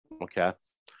 Okay.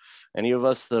 Any of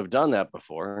us that have done that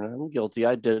before, and I'm guilty,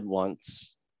 I did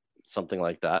once something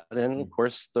like that. And of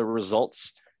course, the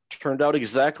results turned out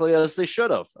exactly as they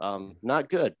should have. Not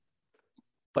good.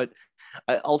 But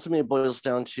ultimately, it boils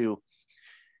down to,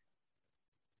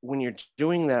 when you're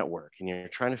doing that work and you're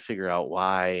trying to figure out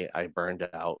why I burned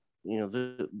out, you know,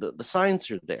 the signs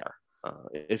are there.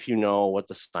 If you know what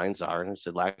the signs are, and it's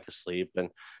a lack of sleep, and,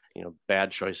 you know,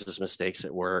 bad choices, mistakes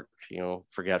at work, you know,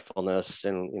 forgetfulness,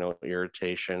 and, you know,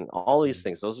 irritation, all these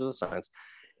things, those are the signs.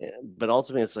 But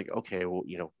ultimately it's like, okay, well,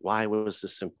 you know, why was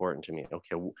this important to me?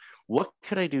 Okay, what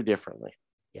could I do differently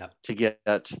to get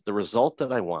the result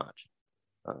that I want?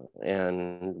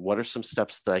 And what are some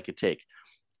steps that I could take?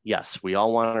 Yes, we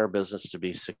all want our business to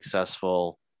be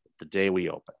successful the day we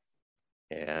open.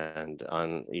 And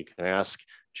you can ask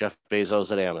Jeff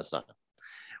Bezos at Amazon.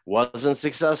 Wasn't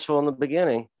successful in the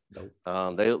beginning.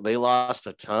 Nope. They lost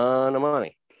a ton of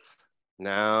money.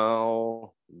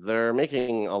 Now they're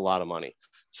making a lot of money.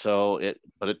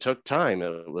 But it took time.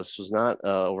 This was not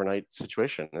an overnight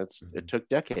situation. It took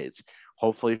decades.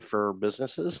 Hopefully for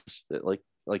businesses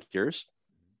like yours,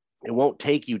 it won't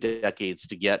take you decades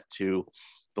to get to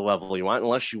the level you want,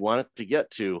 unless you want it to get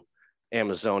to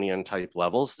Amazonian type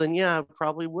levels. Then yeah, it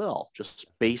probably will, just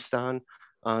based on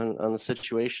the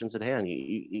situations at hand.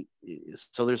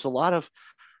 So there's a lot of,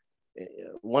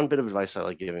 one bit of advice I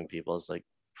like giving people is like,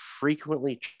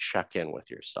 frequently check in with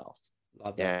yourself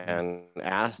and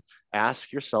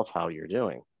ask yourself how you're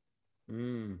doing.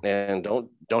 And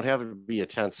don't have it be a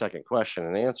 10-second question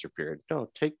and answer period. No,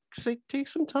 take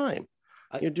some time.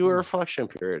 You do a reflection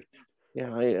period.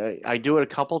 Yeah, I do it a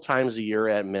couple times a year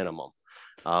at minimum,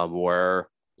 where,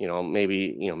 you know,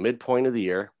 maybe, you know, midpoint of the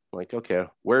year, like, okay,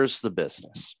 where's the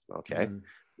business? Okay,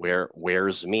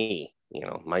 where's me? You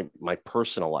know, my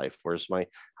personal life.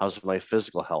 How's my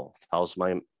physical health? How's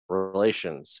my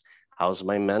relations? How's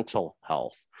my mental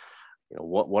health? You know,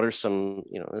 what are some,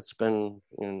 you know, it's been,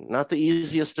 you know, not the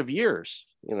easiest of years,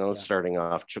 you know, starting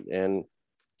off, and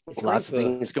lots of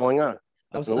things going on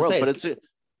in the world, but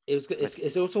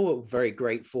it's also very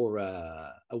great for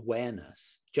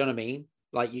awareness. Do you know what I mean?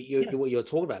 Like what you're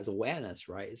talking about is awareness,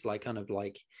 right? It's like kind of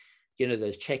like, you know,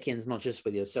 those check-ins, not just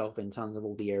with yourself in terms of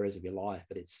all the areas of your life,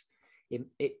 but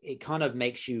it kind of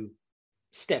makes you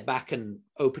step back and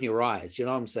open your eyes. You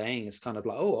know what I'm saying? It's kind of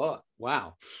like, oh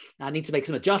wow, I need to make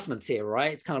some adjustments here,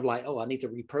 right? It's kind of like, oh, I need to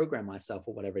reprogram myself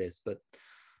or whatever it is. But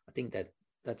I think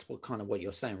that's what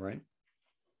you're saying, right?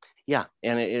 Yeah,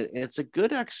 and it's a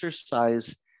good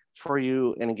exercise for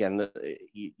you. And again,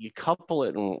 you couple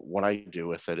it, and what I do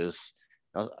with it is,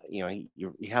 you know,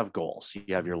 you have goals.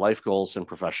 You have your life goals and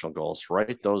professional goals.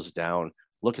 Write those down.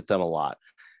 Look at them a lot.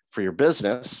 For your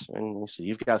business, and so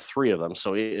you've got 3 of them,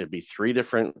 so it'd be 3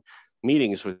 different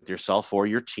meetings with yourself or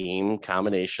your team,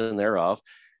 combination thereof.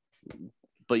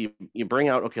 But you bring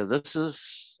out, okay, this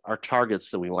is our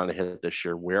targets that we want to hit this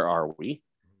year. Where are we?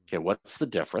 Okay, what's the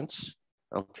difference?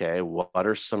 Okay, what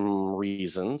are some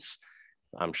reasons?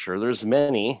 I'm sure there's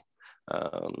many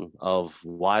of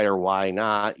why or why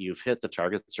not you've hit the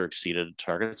targets or exceeded the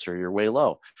targets, or you're way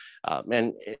low.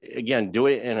 And again, do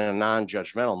it in a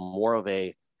non-judgmental, more of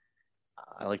a,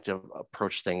 I like to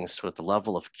approach things with the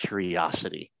level of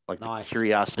curiosity, like the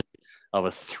curiosity of a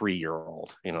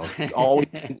 3-year-old, you know,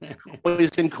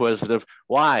 always inquisitive.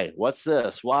 Why? What's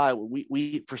this? Why?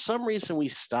 We for some reason we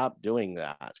stopped doing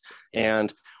that.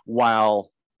 And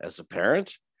while as a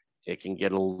parent, it can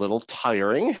get a little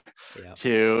tiring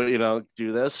to,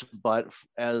 do this. But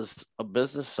as a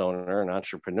business owner, an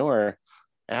entrepreneur,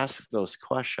 ask those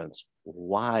questions.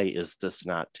 Why is this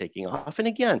not taking off? And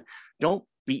again, don't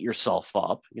beat yourself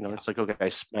up. It's like, okay, I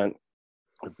spent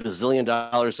 $1 bazillion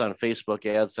on Facebook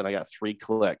ads and I got 3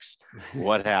 clicks.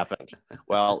 What happened?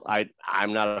 Well,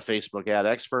 I'm not a Facebook ad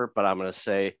expert, but I'm going to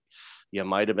say you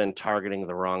might have been targeting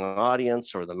the wrong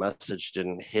audience, or the message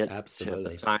didn't hit at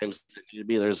the times it needed to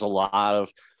be. There's a lot of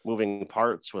moving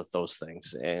parts with those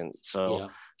things. And so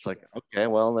it's like, okay,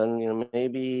 well then,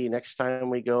 maybe next time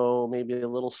we go, maybe a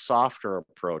little softer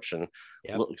approach and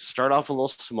start off a little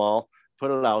small,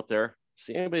 put it out there.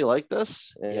 See anybody like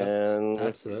this? And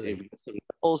if you get some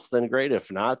nipples, then great. If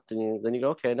not, then you go,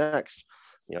 okay, next.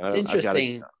 It's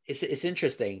interesting. It's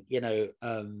interesting,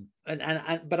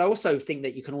 but I also think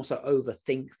that you can also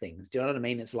overthink things. Do you know what I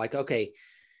mean? It's like, okay,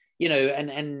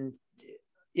 again,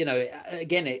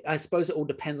 I suppose it all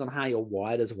depends on how you're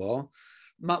wired as well.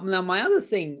 Now, my other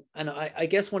thing, and I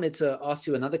guess wanted to ask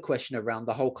you another question around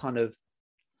the whole kind of,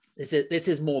 this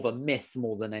is more of a myth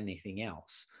more than anything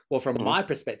else. Well, from my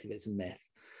perspective, it's a myth.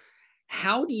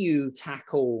 How do you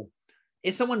tackle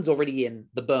if someone's already in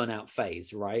the burnout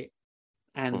phase, right?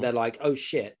 And they're like, oh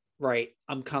shit, right?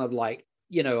 I'm kind of like,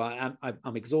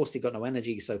 I'm exhausted, got no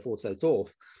energy, so forth, so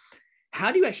forth.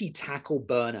 How do you actually tackle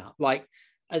burnout? Like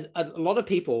a lot of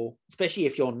people, especially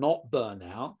if you're not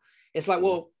burnout, it's like,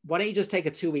 well, why don't you just take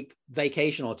a 2-week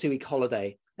vacation or 2-week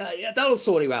holiday? That'll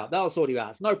sort you out.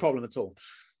 It's no problem at all.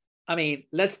 I mean,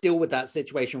 let's deal with that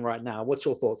situation right now. What's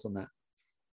your thoughts on that?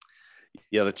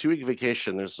 Yeah, the 2-week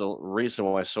vacation, there's a reason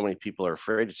why so many people are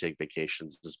afraid to take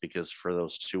vacations, is because for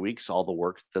those 2 weeks, all the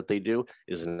work that they do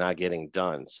is not getting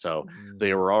done. So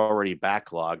they were already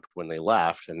backlogged when they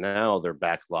left, and now they're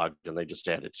backlogged and they just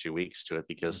added 2 weeks to it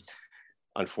because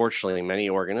unfortunately, many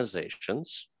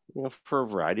organizations, for a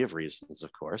variety of reasons,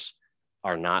 of course,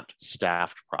 are not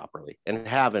staffed properly and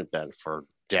haven't been for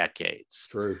decades.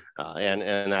 True.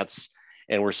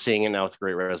 And we're seeing it now with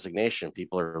Great Resignation.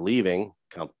 People are leaving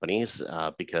companies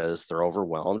because they're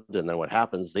overwhelmed. And then what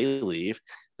happens? They leave.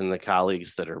 Then the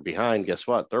colleagues that are behind, guess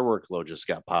what? Their workload just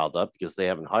got piled up because they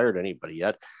haven't hired anybody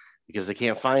yet, because they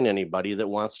can't find anybody that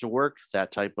wants to work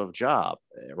that type of job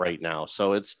right now.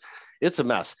 So it's a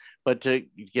mess. But to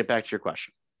get back to your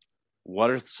question, what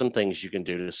are some things you can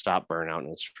do to stop burnout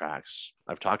in its tracks?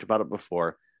 I've talked about it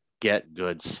before. Get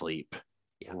good sleep.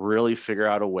 Really figure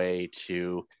out a way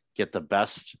to get the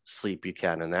best sleep you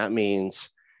can. And that means,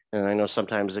 and I know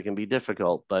sometimes it can be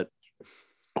difficult, but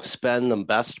spend the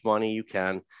best money you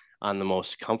can on the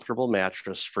most comfortable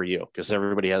mattress for you, because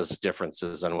everybody has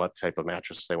differences on what type of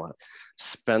mattress they want.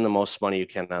 Spend the most money you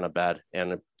can on a bed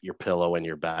and your pillow and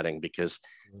your bedding, because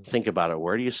think about it.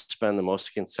 Where do you spend the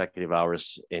most consecutive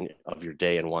hours of your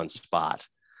day in one spot?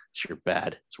 It's your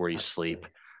bed. It's where you sleep.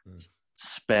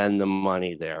 Spend the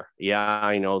money there. Yeah,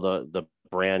 I know the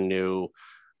brand new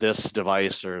this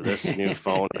device or this new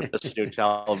phone or this new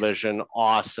television.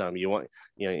 Awesome. You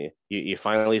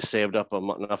finally saved up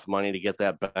enough money to get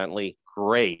that Bentley.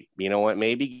 Great. You know what?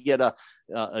 Maybe get a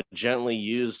gently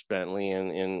used Bentley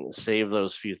and save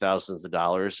those few thousands of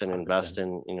dollars and 100%. Invest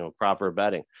in, proper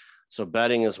bedding. So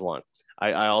bedding is one.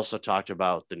 I also talked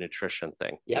about the nutrition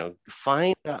thing. Yep.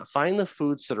 Find the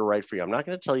foods that are right for you. I'm not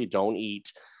going to tell you don't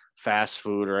eat fast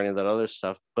food or any of that other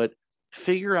stuff, but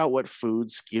figure out what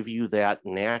foods give you that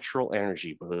natural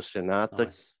energy boost and not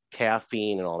the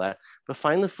caffeine and all that, but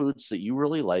find the foods that you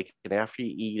really like. And after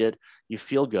you eat it, you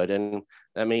feel good. And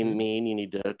that may mean you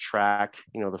need to track,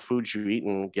 the foods you eat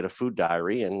and get a food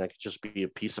diary. And that could just be a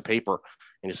piece of paper.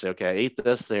 And you say, okay, I ate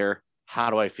this there. How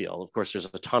do I feel? Of course, there's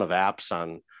a ton of apps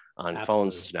on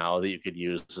phones now that you could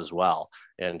use as well,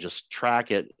 and just track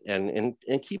it and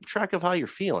keep track of how you're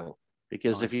feeling.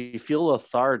 Because if you feel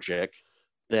lethargic,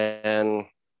 then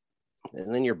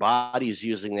your body's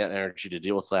using that energy to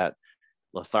deal with that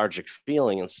lethargic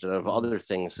feeling instead of other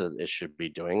things that it should be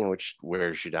doing, which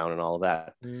wears you down and all of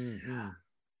that.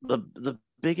 The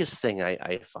biggest thing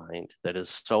I find that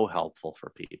is so helpful for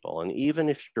people, and even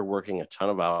if you're working a ton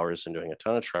of hours and doing a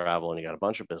ton of travel and you got a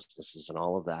bunch of businesses and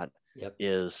all of that,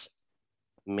 is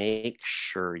make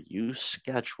sure you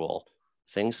schedule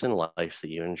things in life that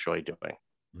you enjoy doing.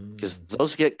 Because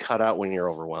those get cut out when you're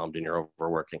overwhelmed and you're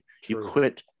overworking. True. You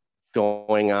quit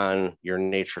going on your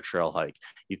nature trail hike.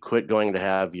 You quit going to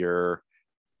have your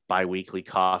bi-weekly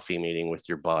coffee meeting with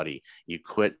your buddy. You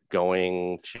quit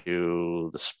going to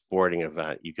the sporting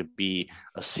event. You could be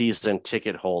a season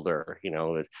ticket holder,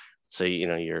 say,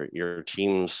 your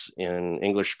team's in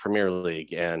English Premier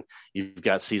League and you've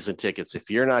got season tickets. If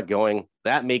you're not going,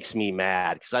 that makes me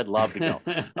mad because I'd love to go.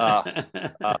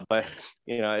 But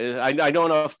I know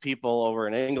enough people over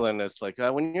in England. It's like,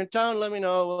 when you're in town, let me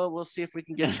know. We'll see if we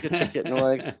can get you a ticket. And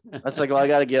like, that's like, well, I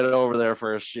got to get it over there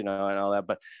first, and all that.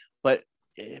 But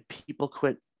people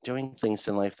quit doing things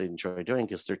in life they enjoy doing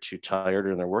because they're too tired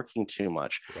and they're working too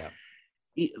much.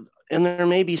 Yeah. And there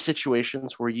may be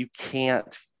situations where you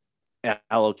can't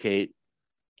allocate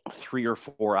 3 or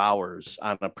 4 hours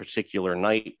on a particular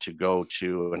night to go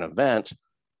to an event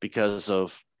because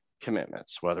of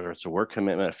commitments, whether it's a work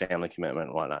commitment, a family commitment,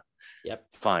 and whatnot. Yep.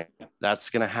 Fine.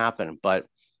 That's going to happen. But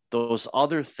those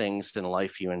other things in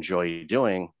life you enjoy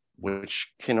doing,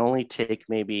 which can only take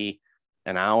maybe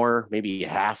an hour, maybe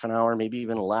half an hour, maybe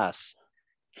even less,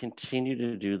 continue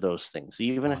to do those things,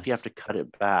 even if you have to cut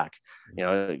it back.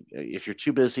 If you're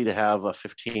too busy to have a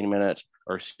 30-minute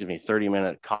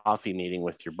coffee meeting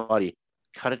with your buddy,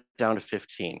 cut it down to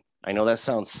 15. I know that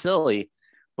sounds silly,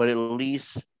 but at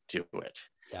least do it.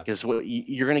 Because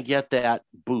you're going to get that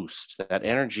boost, that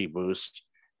energy boost,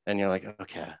 and you're like,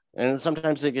 okay. And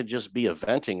sometimes it could just be a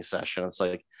venting session. It's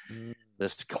like,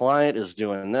 this client is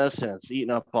doing this and it's eating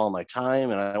up all my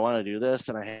time and I want to do this.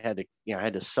 And I had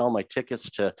to sell my tickets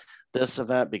to this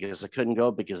event because I couldn't go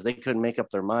because they couldn't make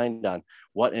up their mind on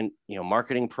what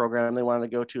marketing program they wanted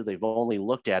to go to. They've only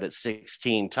looked at it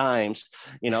 16 times,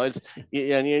 and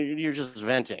you're just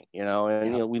venting,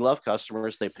 and we love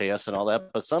customers, they pay us and all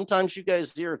that, but sometimes you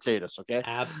guys irritate us. Okay.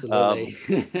 Absolutely.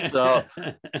 So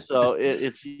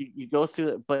it's, you go through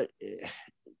it, but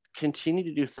continue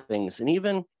to do things. And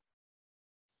even,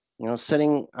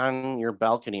 sitting on your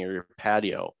balcony or your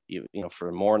patio,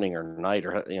 for morning or night,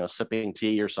 or, sipping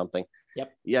tea or something.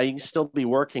 Yep. Yeah, you can still be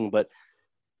working, but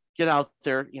get out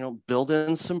there, build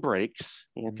in some breaks,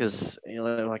 because,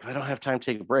 like, I don't have time to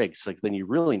take a break. It's like, then you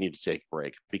really need to take a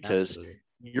break because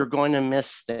you're going to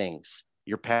miss things.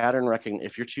 Your pattern recognition,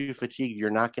 if you're too fatigued, you're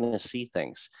not going to see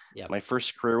things. Yep. My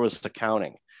first career was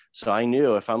accounting. So I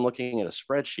knew if I'm looking at a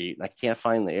spreadsheet and I can't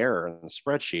find the error in the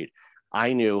spreadsheet,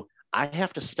 I knew I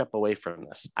have to step away from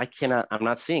this. I'm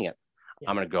not seeing it. Yeah.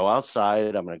 I'm going to go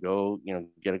outside. I'm going to go,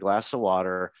 get a glass of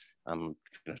water. I'm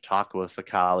going to talk with a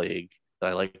colleague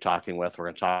that I like talking with. We're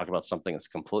going to talk about something that's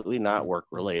completely not work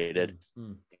related.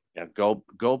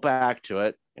 Go back to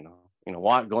it,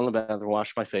 go in the bathroom,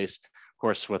 wash my face. Of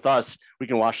course, with us, we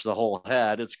can wash the whole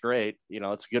head. It's great.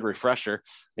 It's a good refresher.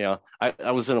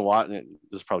 I was in a water,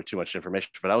 this is probably too much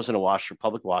information, but I was in a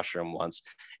public washroom once,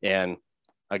 and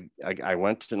I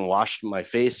went and washed my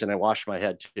face and I washed my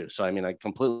head too. So, I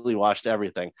completely washed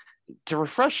everything to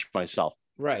refresh myself.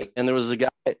 Right. And there was a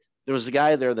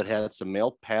guy there that had some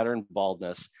male pattern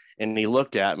baldness, and he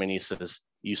looked at me and he says,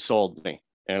 "You sold me."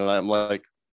 And I'm like,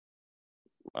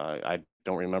 I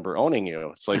don't remember owning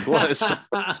you. It's like, what?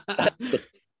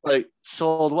 Like,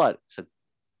 sold what? I said,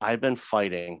 I've been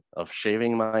fighting of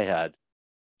shaving my head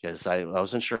because I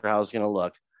wasn't sure how I was going to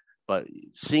look. But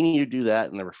seeing you do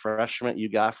that and the refreshment you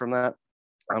got from that,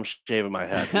 I'm shaving my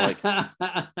head. So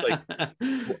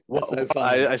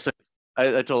funny. I said,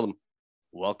 I told him,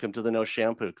 welcome to the no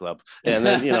shampoo club. And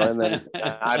then,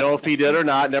 I don't know if he did or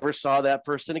not, never saw that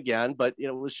person again, but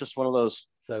it was just one of those.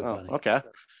 So funny. Okay.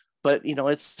 But,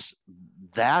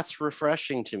 that's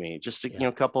refreshing to me, just to,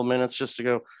 a couple of minutes just to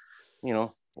go,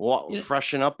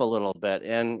 freshen up a little bit.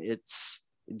 And it's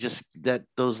just that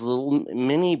those little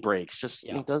mini breaks, just,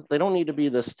 they don't need to be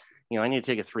this, I need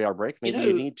to take a 3-hour break. Maybe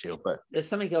you need to, but there's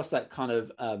something else that kind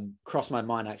of crossed my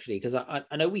mind actually, because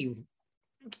I know we've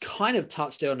kind of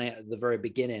touched on it at the very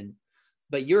beginning,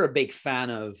 but you're a big fan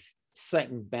of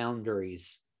setting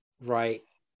boundaries, right?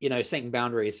 Setting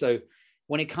boundaries. So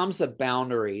when it comes to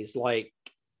boundaries, like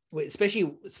especially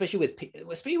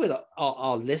with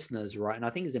our listeners, right? And I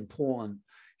think it's important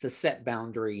to set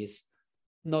boundaries,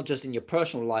 not just in your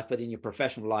personal life, but in your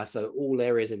professional life. So all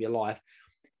areas of your life.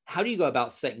 How do you go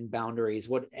about setting boundaries?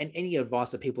 And any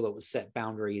advice to people that would set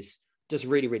boundaries just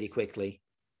really, really quickly?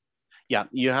 Yeah,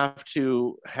 you have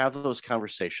to have those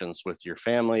conversations with your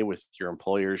family, with your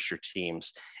employers, your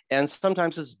teams. And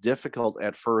sometimes it's difficult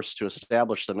at first to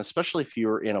establish them, especially if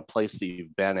you're in a place that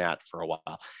you've been at for a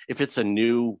while. If it's a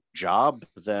new job,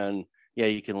 then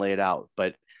you can lay it out.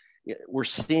 But we're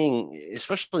seeing,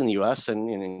 especially in the US and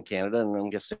in Canada, and I'm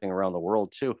guessing around the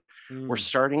world too, we're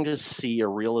starting to see a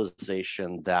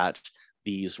realization that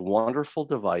these wonderful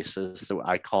devices that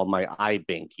I call my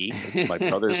iBinky. It's my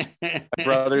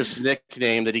brother's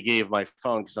nickname that he gave my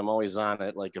phone because I'm always on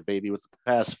it like a baby with a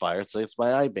pacifier. So it's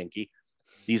my iBinky.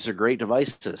 These are great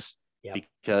devices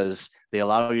because they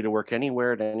allow you to work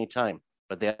anywhere at any time.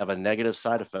 but they have a negative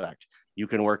side effect. You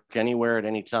can work anywhere at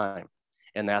any time.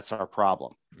 And that's our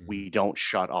problem. We don't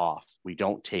shut off. We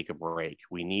don't take a break.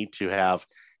 We need to have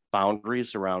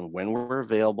boundaries around when we're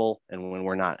available and when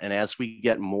we're not. And as we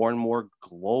get more and more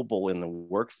global in the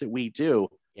work that we do,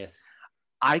 yes,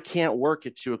 I can't work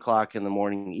at 2:00 in the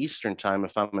morning Eastern time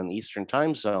if I'm in the Eastern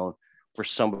time zone for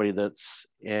somebody that's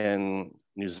in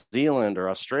New Zealand or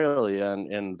Australia,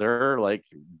 and they're like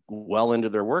well into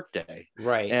their workday.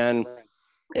 Right. And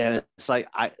it's like,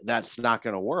 that's not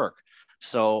going to work.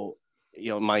 So,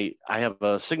 I have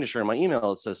a signature in my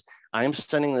email that says, I'm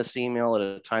sending this email at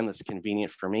a time that's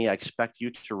convenient for me. I expect you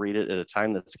to read it at a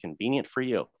time that's convenient for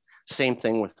you. Same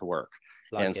thing with the work.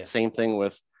 Same thing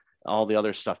with all the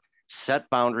other stuff. Set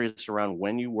boundaries around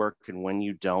when you work and when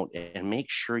you don't, and make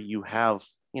sure you have,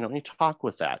 you talk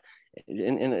with that.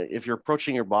 And if you're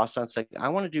approaching your boss and saying, I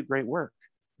want to do great work.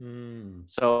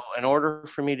 So in order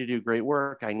for me to do great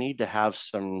work, I need to have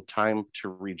some time to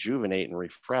rejuvenate and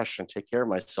refresh and take care of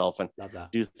myself and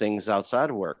do things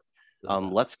outside of work.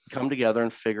 Let's come together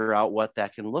and figure out what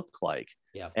that can look like.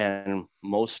 Yeah. And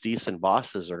most decent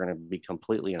bosses are going to be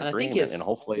completely in agreement, and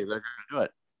hopefully they're going to do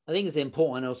it. I think it's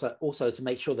important also to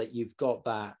make sure that you've got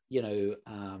that,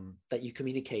 that you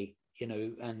communicate,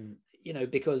 and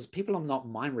because people are not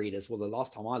mind readers. Well, the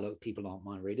last time I looked, people aren't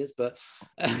mind readers, but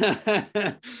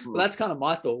that's kind of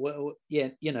my thought. Well, yeah,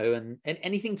 and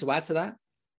anything to add to that?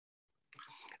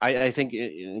 I think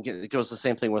it goes the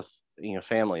same thing with,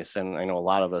 families. And I know a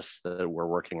lot of us that were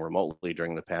working remotely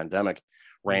during the pandemic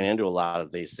ran into a lot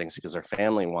of these things because our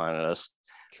family wanted us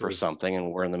for something,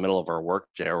 and we're in the middle of our work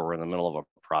day, or we're in the middle of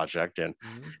a project, and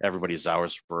everybody's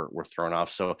hours were thrown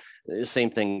off. So the same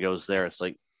thing goes there. It's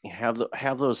like, have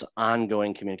those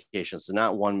ongoing communications. It's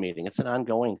not one meeting, it's an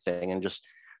ongoing thing, and just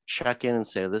check in and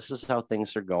say, this is how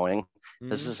things are going.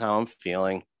 This is how I'm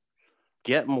feeling.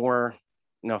 Get more.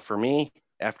 For me,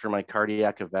 after my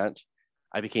cardiac event,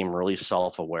 I became really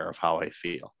self-aware of how I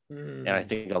feel. And I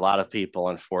think a lot of people,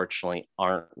 unfortunately,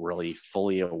 aren't really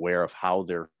fully aware of how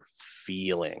they're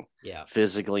feeling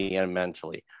physically and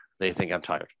mentally. They think I'm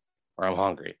tired or I'm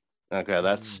hungry. Okay.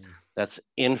 That's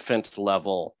infant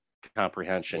level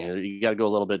comprehension. You got to go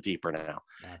a little bit deeper now.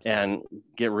 And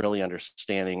get really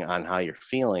understanding on how you're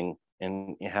feeling,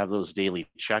 and have those daily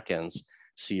check-ins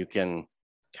so you can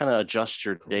kind of adjust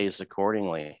your days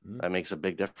accordingly. That makes a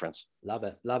big difference. Love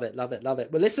it. Well,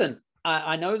 listen,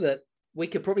 I know that we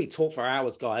could probably talk for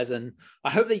hours, guys, and I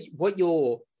hope that what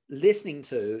you're listening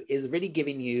to is really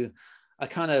giving you a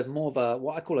kind of more of a,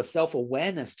 what I call a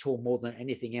self-awareness tool more than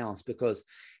anything else, because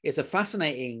it's a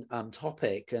fascinating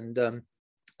topic, and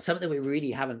something that we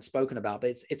really haven't spoken about,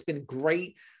 but it's been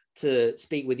great to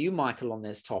speak with you, Michael, on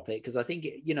this topic, because I think,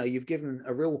 you've given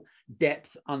a real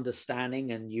depth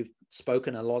understanding, and you've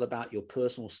spoken a lot about your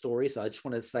personal story. So I just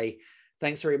want to say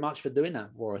thanks very much for doing that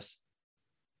for us.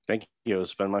 Thank you.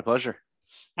 It's been my pleasure.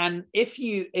 And if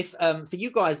for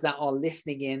you guys that are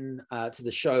listening in to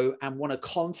the show and want to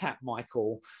contact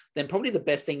Michael, then probably the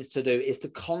best things to do is to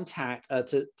contact,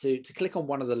 to click on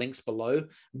one of the links below,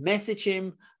 message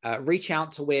him, reach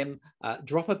out to him,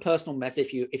 drop a personal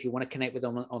message if you want to connect with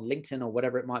him on LinkedIn or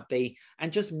whatever it might be,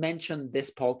 and just mention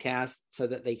this podcast so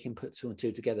that they can put two and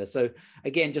two together. So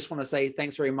again, just want to say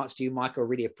thanks very much to you, Michael.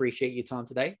 Really appreciate your time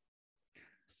today.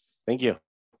 Thank you.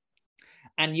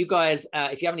 And you guys,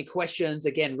 if you have any questions,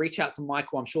 again, reach out to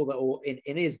Michael. I'm sure that all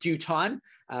in his due time,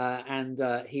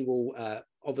 and he will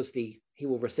obviously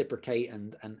reciprocate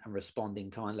and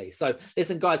responding kindly. So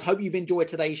listen, guys, hope you've enjoyed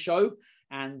today's show,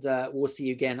 and we'll see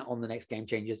you again on the next Game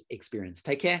Changers experience.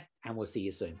 Take care, and we'll see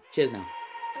you soon. Cheers now.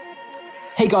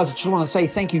 Hey guys, I just want to say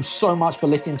thank you so much for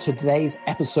listening to today's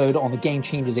episode on the Game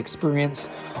Changers experience.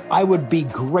 I would be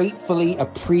gratefully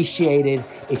appreciated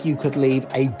if you could leave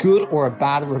a good or a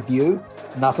bad review.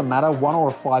 It doesn't matter, 1 or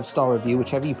a 5-star review,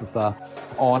 whichever you prefer,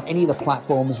 on any of the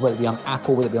platforms, whether it be on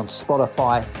Apple, whether it be on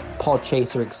Spotify,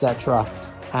 Podchaser, etc.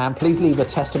 And please leave a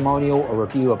testimonial or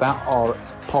review about our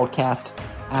podcast.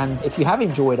 And if you have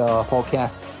enjoyed our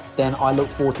podcast, then I look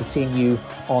forward to seeing you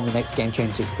on the next Game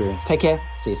Changers experience. Take care,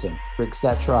 see you soon,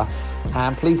 etc.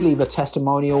 And please leave a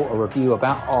testimonial or review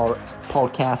about our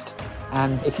podcast.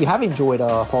 And if you have enjoyed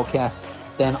our podcast,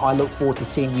 then I look forward to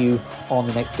seeing you on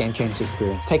the next Game Changers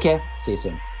experience. Take care, see you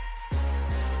soon.